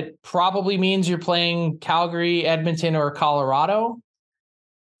 given that it probably means you're playing Calgary, Edmonton, or Colorado.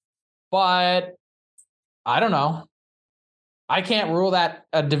 But I don't know. I can't rule that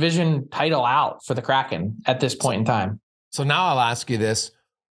a division title out for the Kraken at this point in time. So now I'll ask you this.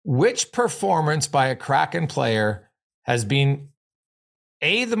 Which performance by a Kraken player has been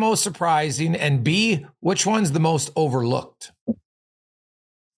A, the most surprising, and B, which one's the most overlooked?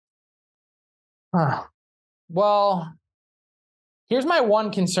 Well, here's my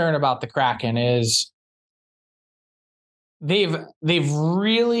one concern about the Kraken is they've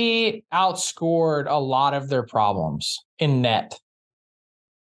really outscored a lot of their problems in net.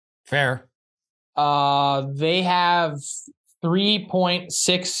 Fair. They have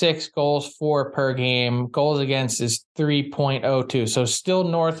 3.66 goals for per game. Goals against is 3.02. So still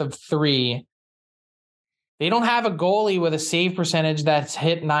north of 3. They don't have a goalie with a save percentage that's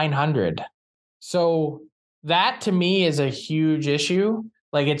hit 900. So that to me is a huge issue.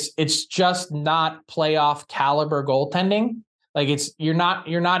 Like, it's just not playoff caliber goaltending. Like, you're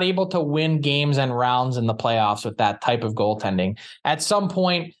not able to win games and rounds in the playoffs with that type of goaltending. At some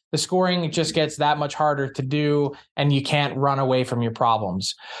point, the scoring just gets that much harder to do, and you can't run away from your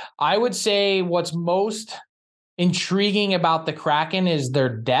problems. I would say what's most intriguing about the Kraken is their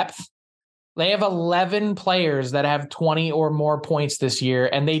depth. They have 11 players that have 20 or more points this year,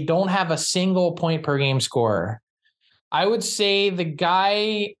 and they don't have a single point per game scorer. I would say the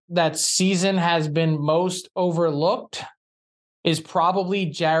guy that season has been most overlooked is probably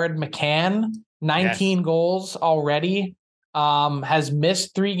Jared McCann. 19 goals already. Has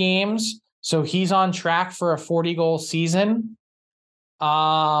missed 3 games, so he's on track for a 40-goal season.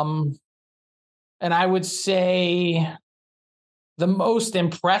 And I would say the most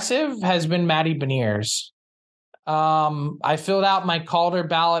impressive has been Matty Beniers. I filled out my Calder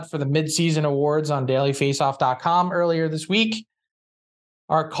ballot for the midseason awards on dailyfaceoff.com earlier this week.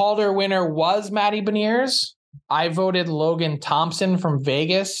 Our Calder winner was Matty Beniers. I voted Logan Thompson from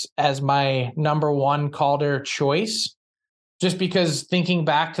Vegas as my number 1 Calder choice, just because thinking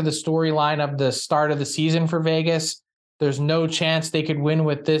back to the storyline of the start of the season for Vegas, there's no chance they could win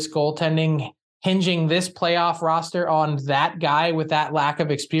with this goaltending, hinging this playoff roster on that guy with that lack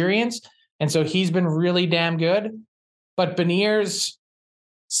of experience. And so he's been really damn good. But Beniers'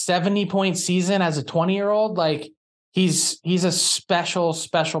 70-point season as a 20-year-old, like, he's a special,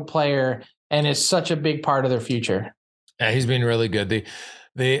 special player and is such a big part of their future. Yeah, he's been really good.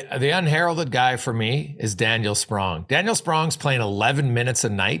 The unheralded guy for me is Daniel Sprong. Daniel Sprong's playing 11 minutes a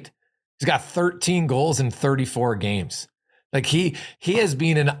night. He's got 13 goals in 34 games. Like, he has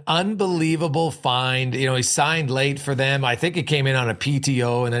been an unbelievable find. You know, he signed late for them. I think it came in on a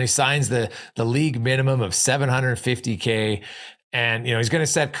PTO, and then he signs the league minimum of $750K. And, you know, he's going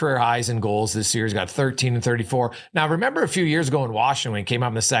to set career highs in goals this year. He's got 13 and 34. Now, remember a few years ago in Washington when he came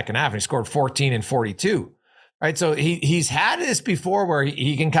up in the second half and he scored 14 and 42. Right. So he's had this before where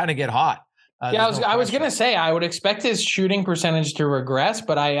he can kind of get hot. I was going to say, I would expect his shooting percentage to regress,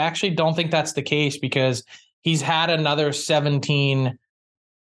 but I actually don't think that's the case because he's had another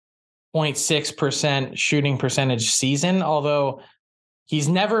 17.6% shooting percentage season, although he's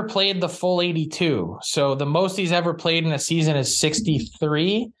never played the full 82. So the most he's ever played in a season is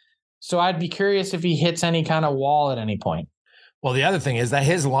 63. So I'd be curious if he hits any kind of wall at any point. Well, the other thing is that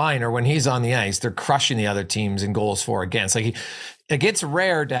his line, or when he's on the ice, they're crushing the other teams in goals for against. Like it gets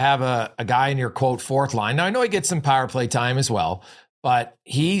rare to have a guy in your quote fourth line. Now I know he gets some power play time as well, but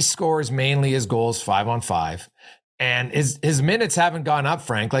he scores mainly his goals 5-on-5, and his minutes haven't gone up,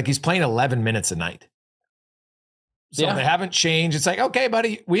 Frank. Like he's playing 11 minutes a night. So They haven't changed. It's like, okay,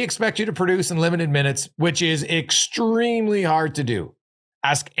 buddy, we expect you to produce in limited minutes, which is extremely hard to do.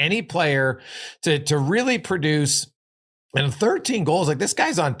 Ask any player to really produce. And 13 goals, like this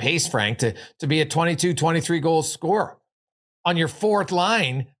guy's on pace, Frank, to be a 22, 23 goal scorer on your fourth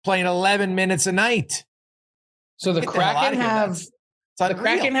line, playing 11 minutes a night. So the Kraken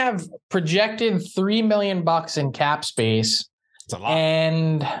have projected $3 million in cap space. It's a lot.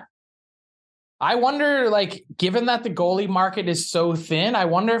 And I wonder, like, given that the goalie market is so thin, I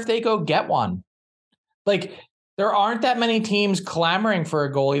wonder if they go get one. Like, there aren't that many teams clamoring for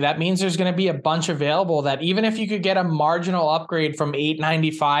a goalie. That means there's going to be a bunch available that even if you could get a marginal upgrade from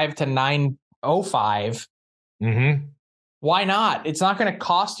 $895 to $905, why not? It's not going to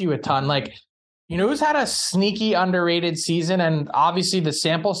cost you a ton. Like, you know who's had a sneaky underrated season, and obviously the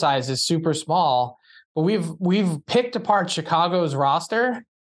sample size is super small, but we've picked apart Chicago's roster.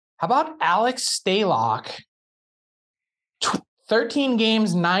 How about Alex Stalock? 13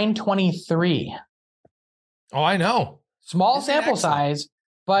 games, 923. Oh, I know. Small sample size,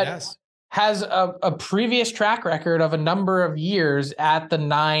 but has a previous track record of a number of years at the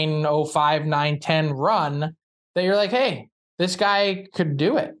 905, 910 run that you're like, hey, this guy could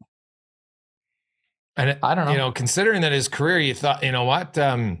do it. And I don't know. You know, considering that his career, you thought, you know what?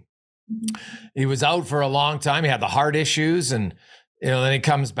 He was out for a long time. He had the heart issues, and you know, then he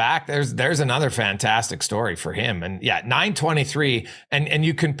comes back. There's another fantastic story for him. And yeah, 923. And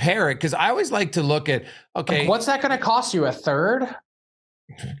you compare it, because I always like to look at, okay, like, what's that going to cost you? A third?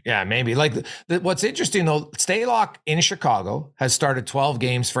 Yeah, maybe. Like what's interesting though, Stalock in Chicago has started 12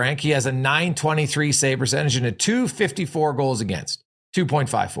 games, Frank. He has a 923 save percentage and a 254 goals against,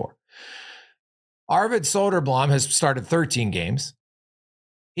 2.54. Arvid Soderblom has started 13 games.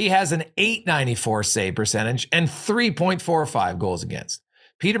 He has an 894 save percentage and 3.45 goals against.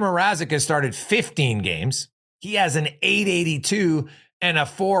 Peter Mrazek has started 15 games. He has an 882 and a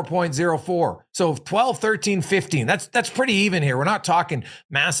 4.04. So 12, 13, 15. That's pretty even here. We're not talking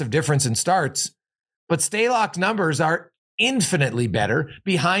massive difference in starts, but Stalock's numbers are infinitely better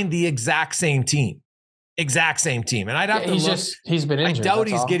behind the exact same team. And I'd have to look. He's been injured. I doubt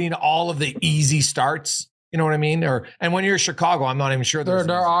he's getting all of the easy starts. You know what I mean? And when you're Chicago, I'm not even sure.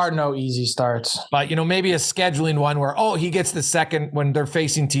 There are no easy starts. But, you know, maybe a scheduling one where, he gets the second when they're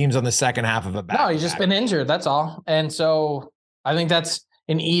facing teams on the second half of a back. No, he's just been injured. That's all. And so I think that's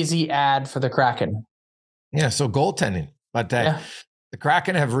an easy ad for the Kraken. Yeah. So goaltending. But the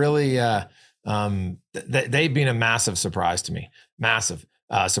Kraken have really, they've been a massive surprise to me. Massive.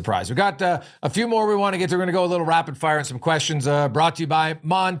 Surprise. We got a few more we want to get to. We're going to go a little rapid fire and some questions brought to you by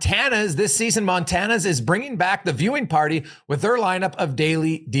Montana's. This season, Montana's is bringing back the viewing party with their lineup of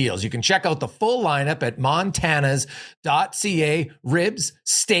daily deals. You can check out the full lineup at montanas.ca. Ribs,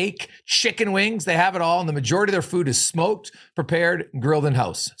 steak, chicken wings. They have it all. And the majority of their food is smoked, prepared, grilled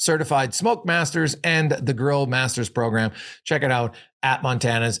in-house. Certified Smoke Masters and the Grill Masters program. Check it out at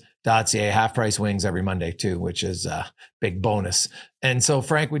Montana's.ca. Half price wings every Monday too, which is a big bonus. And so,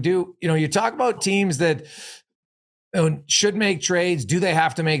 Frank, we do, you know, you talk about teams that should make trades. Do they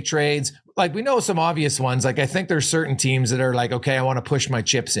have to make trades? Like, we know some obvious ones. Like, I think there's certain teams that are like, okay, I want to push my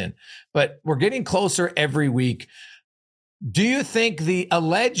chips in, but we're getting closer every week. Do you think the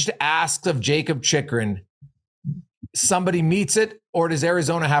alleged asks of Jacob Chychrun, somebody meets it, or does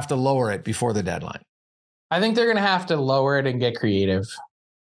Arizona have to lower it before the deadline? I think they're going to have to lower it and get creative.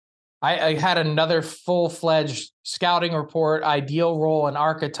 I had another full-fledged scouting report, ideal role and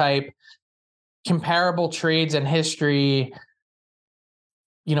archetype, comparable trades and history,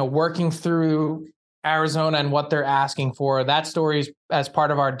 you know, working through Arizona and what they're asking for. That story is as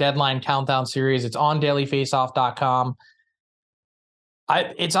part of our deadline countdown series. It's on dailyfaceoff.com.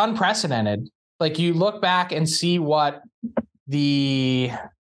 It's unprecedented. Like, you look back and see what the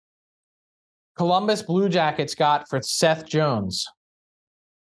Columbus Blue Jackets got for Seth Jones.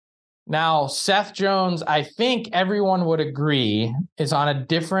 Now, Seth Jones, I think everyone would agree, is on a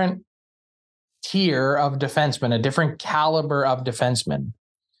different tier of defenseman, a different caliber of defenseman.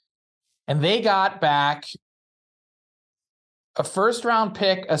 And they got back a first-round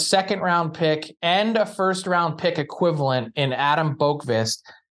pick, a second-round pick, and a first-round pick equivalent in Adam Boqvist,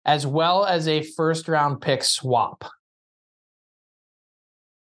 as well as a first-round pick swap.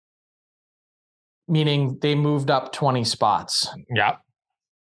 Meaning they moved up 20 spots. Yeah.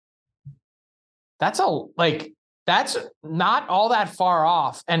 That's not all that far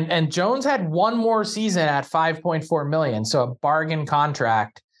off. And Jones had one more season at $5.4 million, so a bargain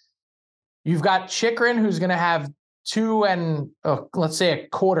contract. You've got Chychrun, who's going to have 2 and let's say a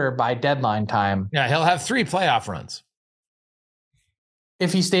quarter by deadline time. Yeah, he'll have 3 playoff runs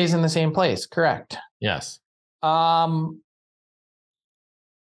if he stays in the same place. Correct. Yes.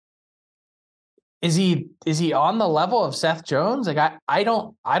 Is he on the level of Seth Jones? Like I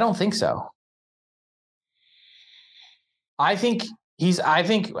don't think so. I think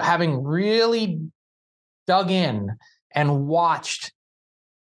having really dug in and watched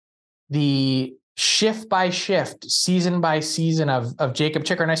the shift by shift, season by season of Jacob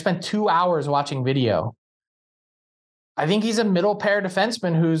Chychrun, I spent 2 hours watching video. I think he's a middle pair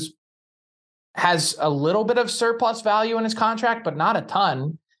defenseman who's has a little bit of surplus value in his contract, but not a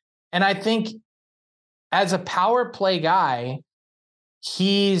ton. And I think as a power play guy,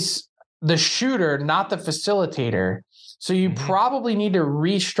 he's the shooter, not the facilitator. So you probably need to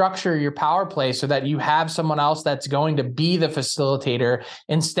restructure your power play so that you have someone else that's going to be the facilitator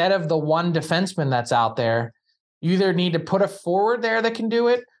instead of the one defenseman that's out there. You either need to put a forward there that can do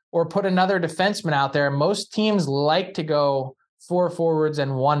it or put another defenseman out there. Most teams like to go 4 forwards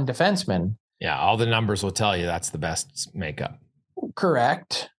and 1 defenseman. Yeah, all the numbers will tell you that's the best makeup.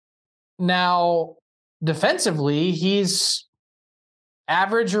 Correct. Now, defensively, he's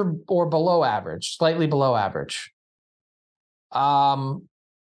average or below average, slightly below average.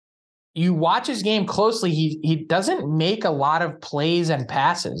 You watch his game closely. He doesn't make a lot of plays and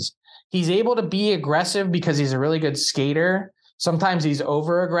passes. He's able to be aggressive because he's a really good skater. Sometimes he's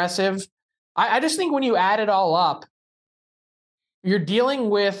over aggressive. I just think when you add it all up, you're dealing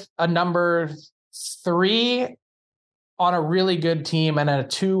with a number 3 on a really good team and a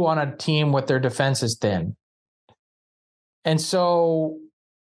 2 on a team with their defense is thin. And so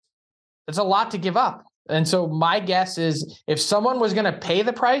it's a lot to give up. And so my guess is if someone was going to pay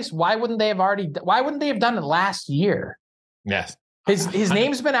the price, why wouldn't they have done it last year? Yes. His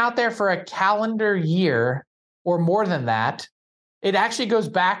name's been out there for a calendar year or more than that. It actually goes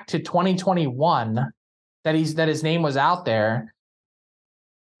back to 2021 that his name was out there.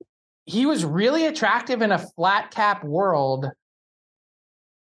 He was really attractive in a flat cap world.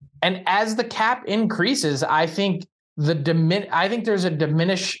 And as the cap increases, I think there's a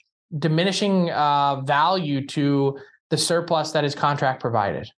diminishing value to the surplus that his contract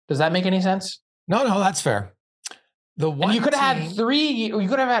provided. Does that make any sense? No, that's fair. And you could have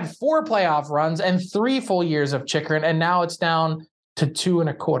had 4 playoff runs and 3 full years of Chychrun, and now it's down to 2 and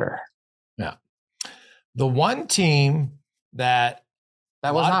a quarter. Yeah. The one team that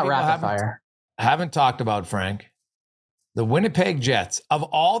was not rapid fire. Haven't talked about, Frank, the Winnipeg Jets. Of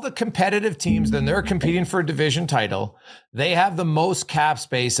all the competitive teams, then they're competing for a division title. They have the most cap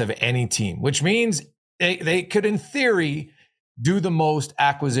space of any team, which means they could, in theory, do the most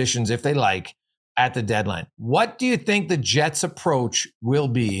acquisitions if they like at the deadline. What do you think the Jets' approach will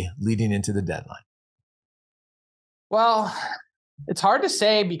be leading into the deadline? Well, it's hard to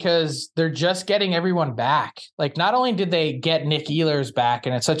say because they're just getting everyone back. Like, not only did they get Nick Ehlers back,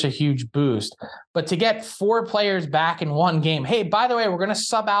 and it's such a huge boost, but to get 4 players back in one game. Hey, by the way, we're going to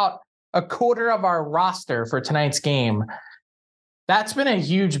sub out a quarter of our roster for tonight's game. That's been a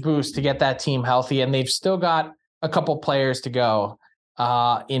huge boost to get that team healthy, and they've still got a couple players to go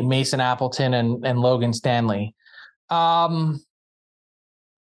in Mason Appleton and Logan Stanley. I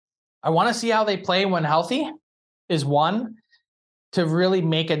want to see how they play when healthy is one, to really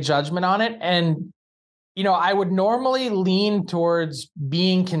make a judgment on it. And, I would normally lean towards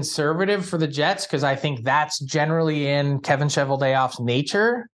being conservative for the Jets because I think that's generally in Kevin Cheveldayoff's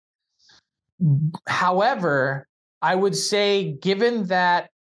nature. However, I would say, given that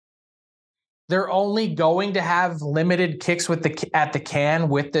they're only going to have limited kicks at the can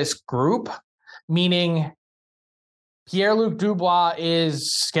with this group, meaning Pierre-Luc Dubois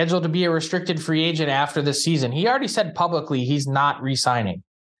is scheduled to be a restricted free agent after this season. He already said publicly he's not re-signing.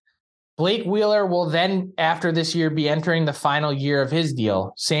 Blake Wheeler will then, after this year, be entering the final year of his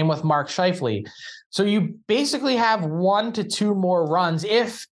deal. Same with Mark Scheifele. So you basically have 1 to 2 more runs,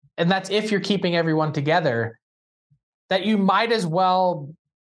 and that's if you're keeping everyone together, that you might as well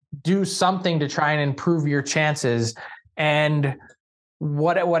do something to try and improve your chances. And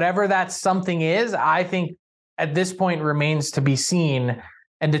whatever that something is, I think at this point remains to be seen.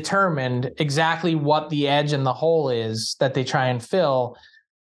 and determined exactly what the edge and the hole is that they try and fill.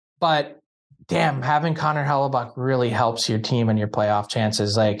 But damn, having Connor Hellebuyck really helps your team and your playoff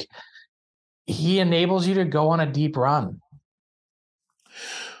chances. Like, he enables you to go on a deep run.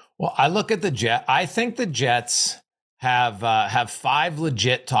 Well, I look at the Jets. I think the Jets have 5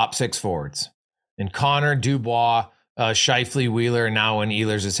 legit top 6 forwards, and Connor, Dubois, Scheifele, Wheeler, and now when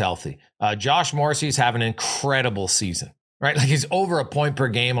Ehlers is healthy. Josh Morrissey's having an incredible season, right? Like, he's over a point per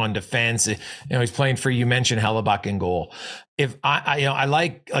game on defense. You know, he's playing for, you mentioned Hellebuyck in goal. If I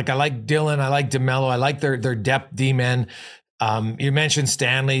like Dylan, I like DeMello, I like their depth D-men. You mentioned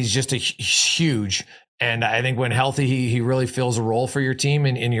Stanley. He's just huge. And I think when healthy, he really fills a role for your team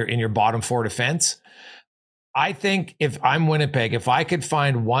in your bottom 4 defense. I think if I'm Winnipeg, if I could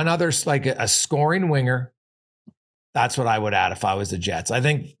find one other, like a scoring winger, that's what I would add if I was the Jets. I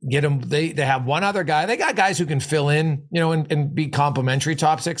think get them. They have one other guy. They got guys who can fill in, and be complimentary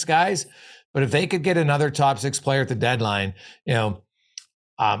top 6 guys. But if they could get another top 6 player at the deadline,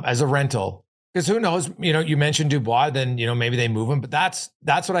 as a rental, because who knows, you mentioned Dubois, then, maybe they move him. But that's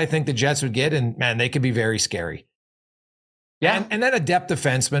what I think the Jets would get. And man, they could be very scary. Yeah. And then a depth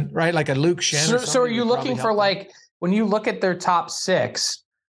defenseman, right? Like a Luke Shen. So are you looking for, like, when you look at their top 6,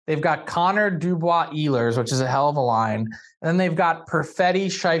 they've got Connor, Dubois, Ehlers, which is a hell of a line. And then they've got Perfetti,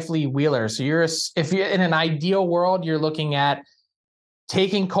 Scheifele, Wheeler. So if you're in an ideal world, you're looking at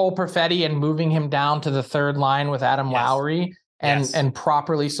taking Cole Perfetti and moving him down to the 3rd line with Adam Lowry and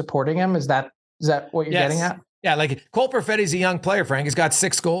properly supporting him. Is that what you're getting at? Yeah. Like, Cole Perfetti's a young player, Frank. He's got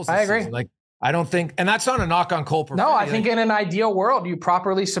 6 goals. I agree. Season. Like, I don't think, and that's not a knock on Cole Perfetti. No, I think in an ideal world, you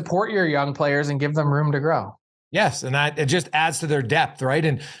properly support your young players and give them room to grow. Yes, and that it just adds to their depth, right?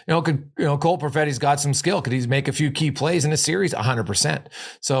 And Cole Perfetti's got some skill. Could he make a few key plays in a series? 100%.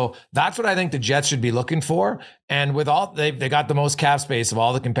 So that's what I think the Jets should be looking for. And with all they got the most cap space of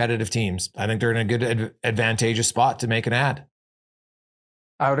all the competitive teams, I think they're in a good advantageous spot to make an ad.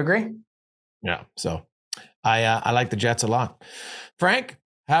 I would agree. Yeah, so I like the Jets a lot. Frank,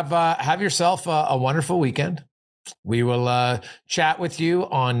 have yourself a wonderful weekend. We will chat with you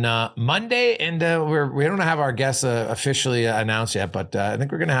on Monday, and we don't have our guests officially announced yet, but I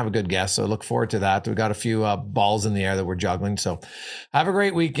think we're going to have a good guest, so look forward to that. We've got a few balls in the air that we're juggling, so have a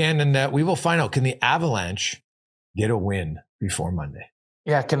great weekend, and we will find out, can the Avalanche get a win before Monday?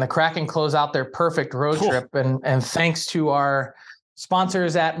 Yeah, can the Kraken close out their perfect road trip? And thanks to our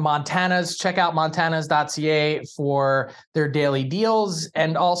sponsors at Montana's. Check out montanas.ca for their daily deals,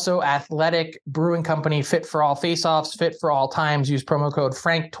 and also Athletic Brewing Company, fit for all faceoffs, fit for all times. Use promo code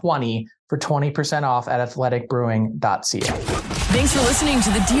Frank20 for 20% off at athleticbrewing.ca. Thanks for listening to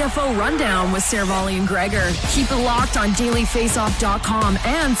the DFO Rundown with Saravalli and Gregor. Keep it locked on dailyfaceoff.com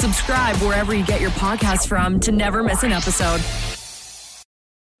and subscribe wherever you get your podcasts from to never miss an episode.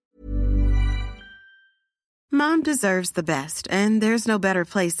 Mom deserves the best, and there's no better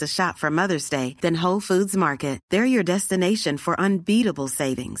place to shop for Mother's Day than Whole Foods Market. They're your destination for unbeatable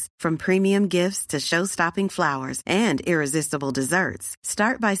savings, from premium gifts to show-stopping flowers and irresistible desserts.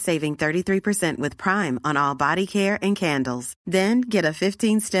 Start by saving 33% with Prime on all body care and candles. Then get a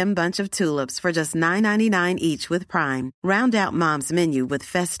 15-stem bunch of tulips for just $9.99 each with Prime. Round out Mom's menu with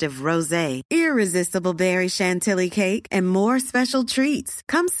festive rosé, irresistible berry chantilly cake, and more special treats.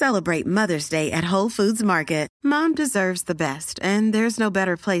 Come celebrate Mother's Day at Whole Foods Market. Mom deserves the best, and there's no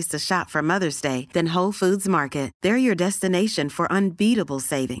better place to shop for Mother's Day than Whole Foods Market. They're your destination for unbeatable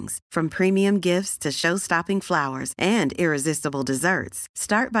savings, from premium gifts to show-stopping flowers and irresistible desserts.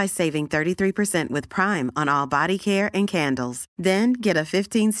 Start by saving 33% with Prime on all body care and candles. Then get a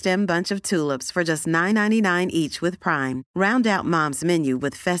 15-stem bunch of tulips for just $9.99 each with Prime. Round out Mom's menu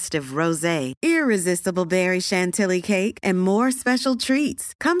with festive rosé, irresistible berry chantilly cake, and more special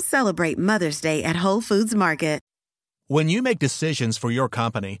treats. Come celebrate Mother's Day at Whole Foods Market. When you make decisions for your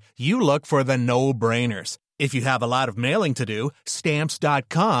company, you look for the no-brainers. If you have a lot of mailing to do,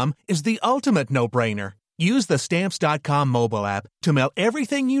 Stamps.com is the ultimate no-brainer. Use the Stamps.com mobile app to mail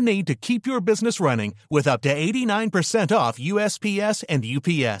everything you need to keep your business running with up to 89% off USPS and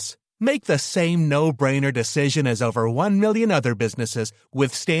UPS. Make the same no-brainer decision as over 1 million other businesses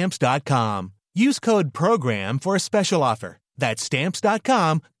with Stamps.com. Use code PROGRAM for a special offer. That's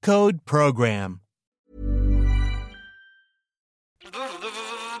Stamps.com, code PROGRAM.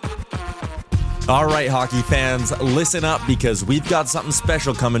 All right, hockey fans, listen up, because we've got something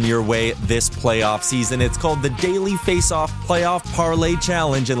special coming your way this playoff season. It's called the Daily Face-Off Playoff Parlay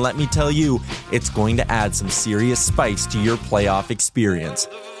Challenge, and let me tell you, it's going to add some serious spice to your playoff experience.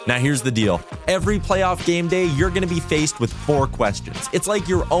 Now, here's the deal. Every playoff game day, you're going to be faced with 4 questions. It's like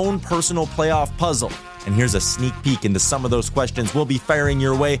your own personal playoff puzzle. and here's a sneak peek into some of those questions we'll be firing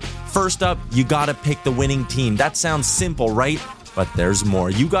your way. First up, you gotta pick the winning team. That sounds simple, right? But there's more.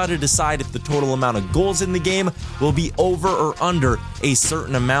 You got to decide if the total amount of goals in the game will be over or under a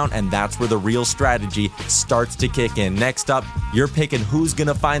certain amount, and that's where the real strategy starts to kick in. Next up, you're picking who's going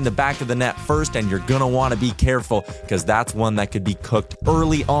to find the back of the net first, and you're going to want to be careful because that's one that could be cooked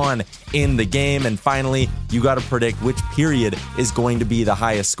early on in the game. And finally, you got to predict which period is going to be the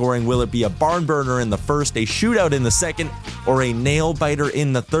highest scoring. Will it be a barn burner in the first, a shootout in the second, or a nail biter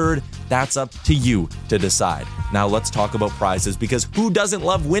in the third? That's up to you to decide. Now let's talk about prizes, because who doesn't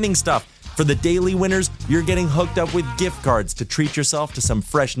love winning stuff? For the daily winners, you're getting hooked up with gift cards to treat yourself to some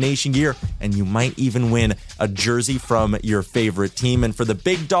fresh Nation gear, and you might even win a jersey from your favorite team. And for the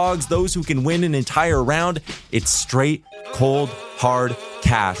big dogs, those who can win an entire round, it's straight, cold, hard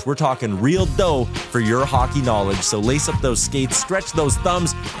cash. We're talking real dough for your hockey knowledge. So lace up those skates, stretch those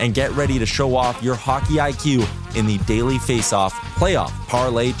thumbs, and get ready to show off your hockey IQ in the Daily Faceoff Playoff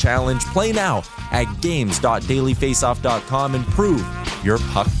Parlay Challenge. Play now at games.dailyfaceoff.com and prove your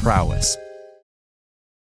puck prowess.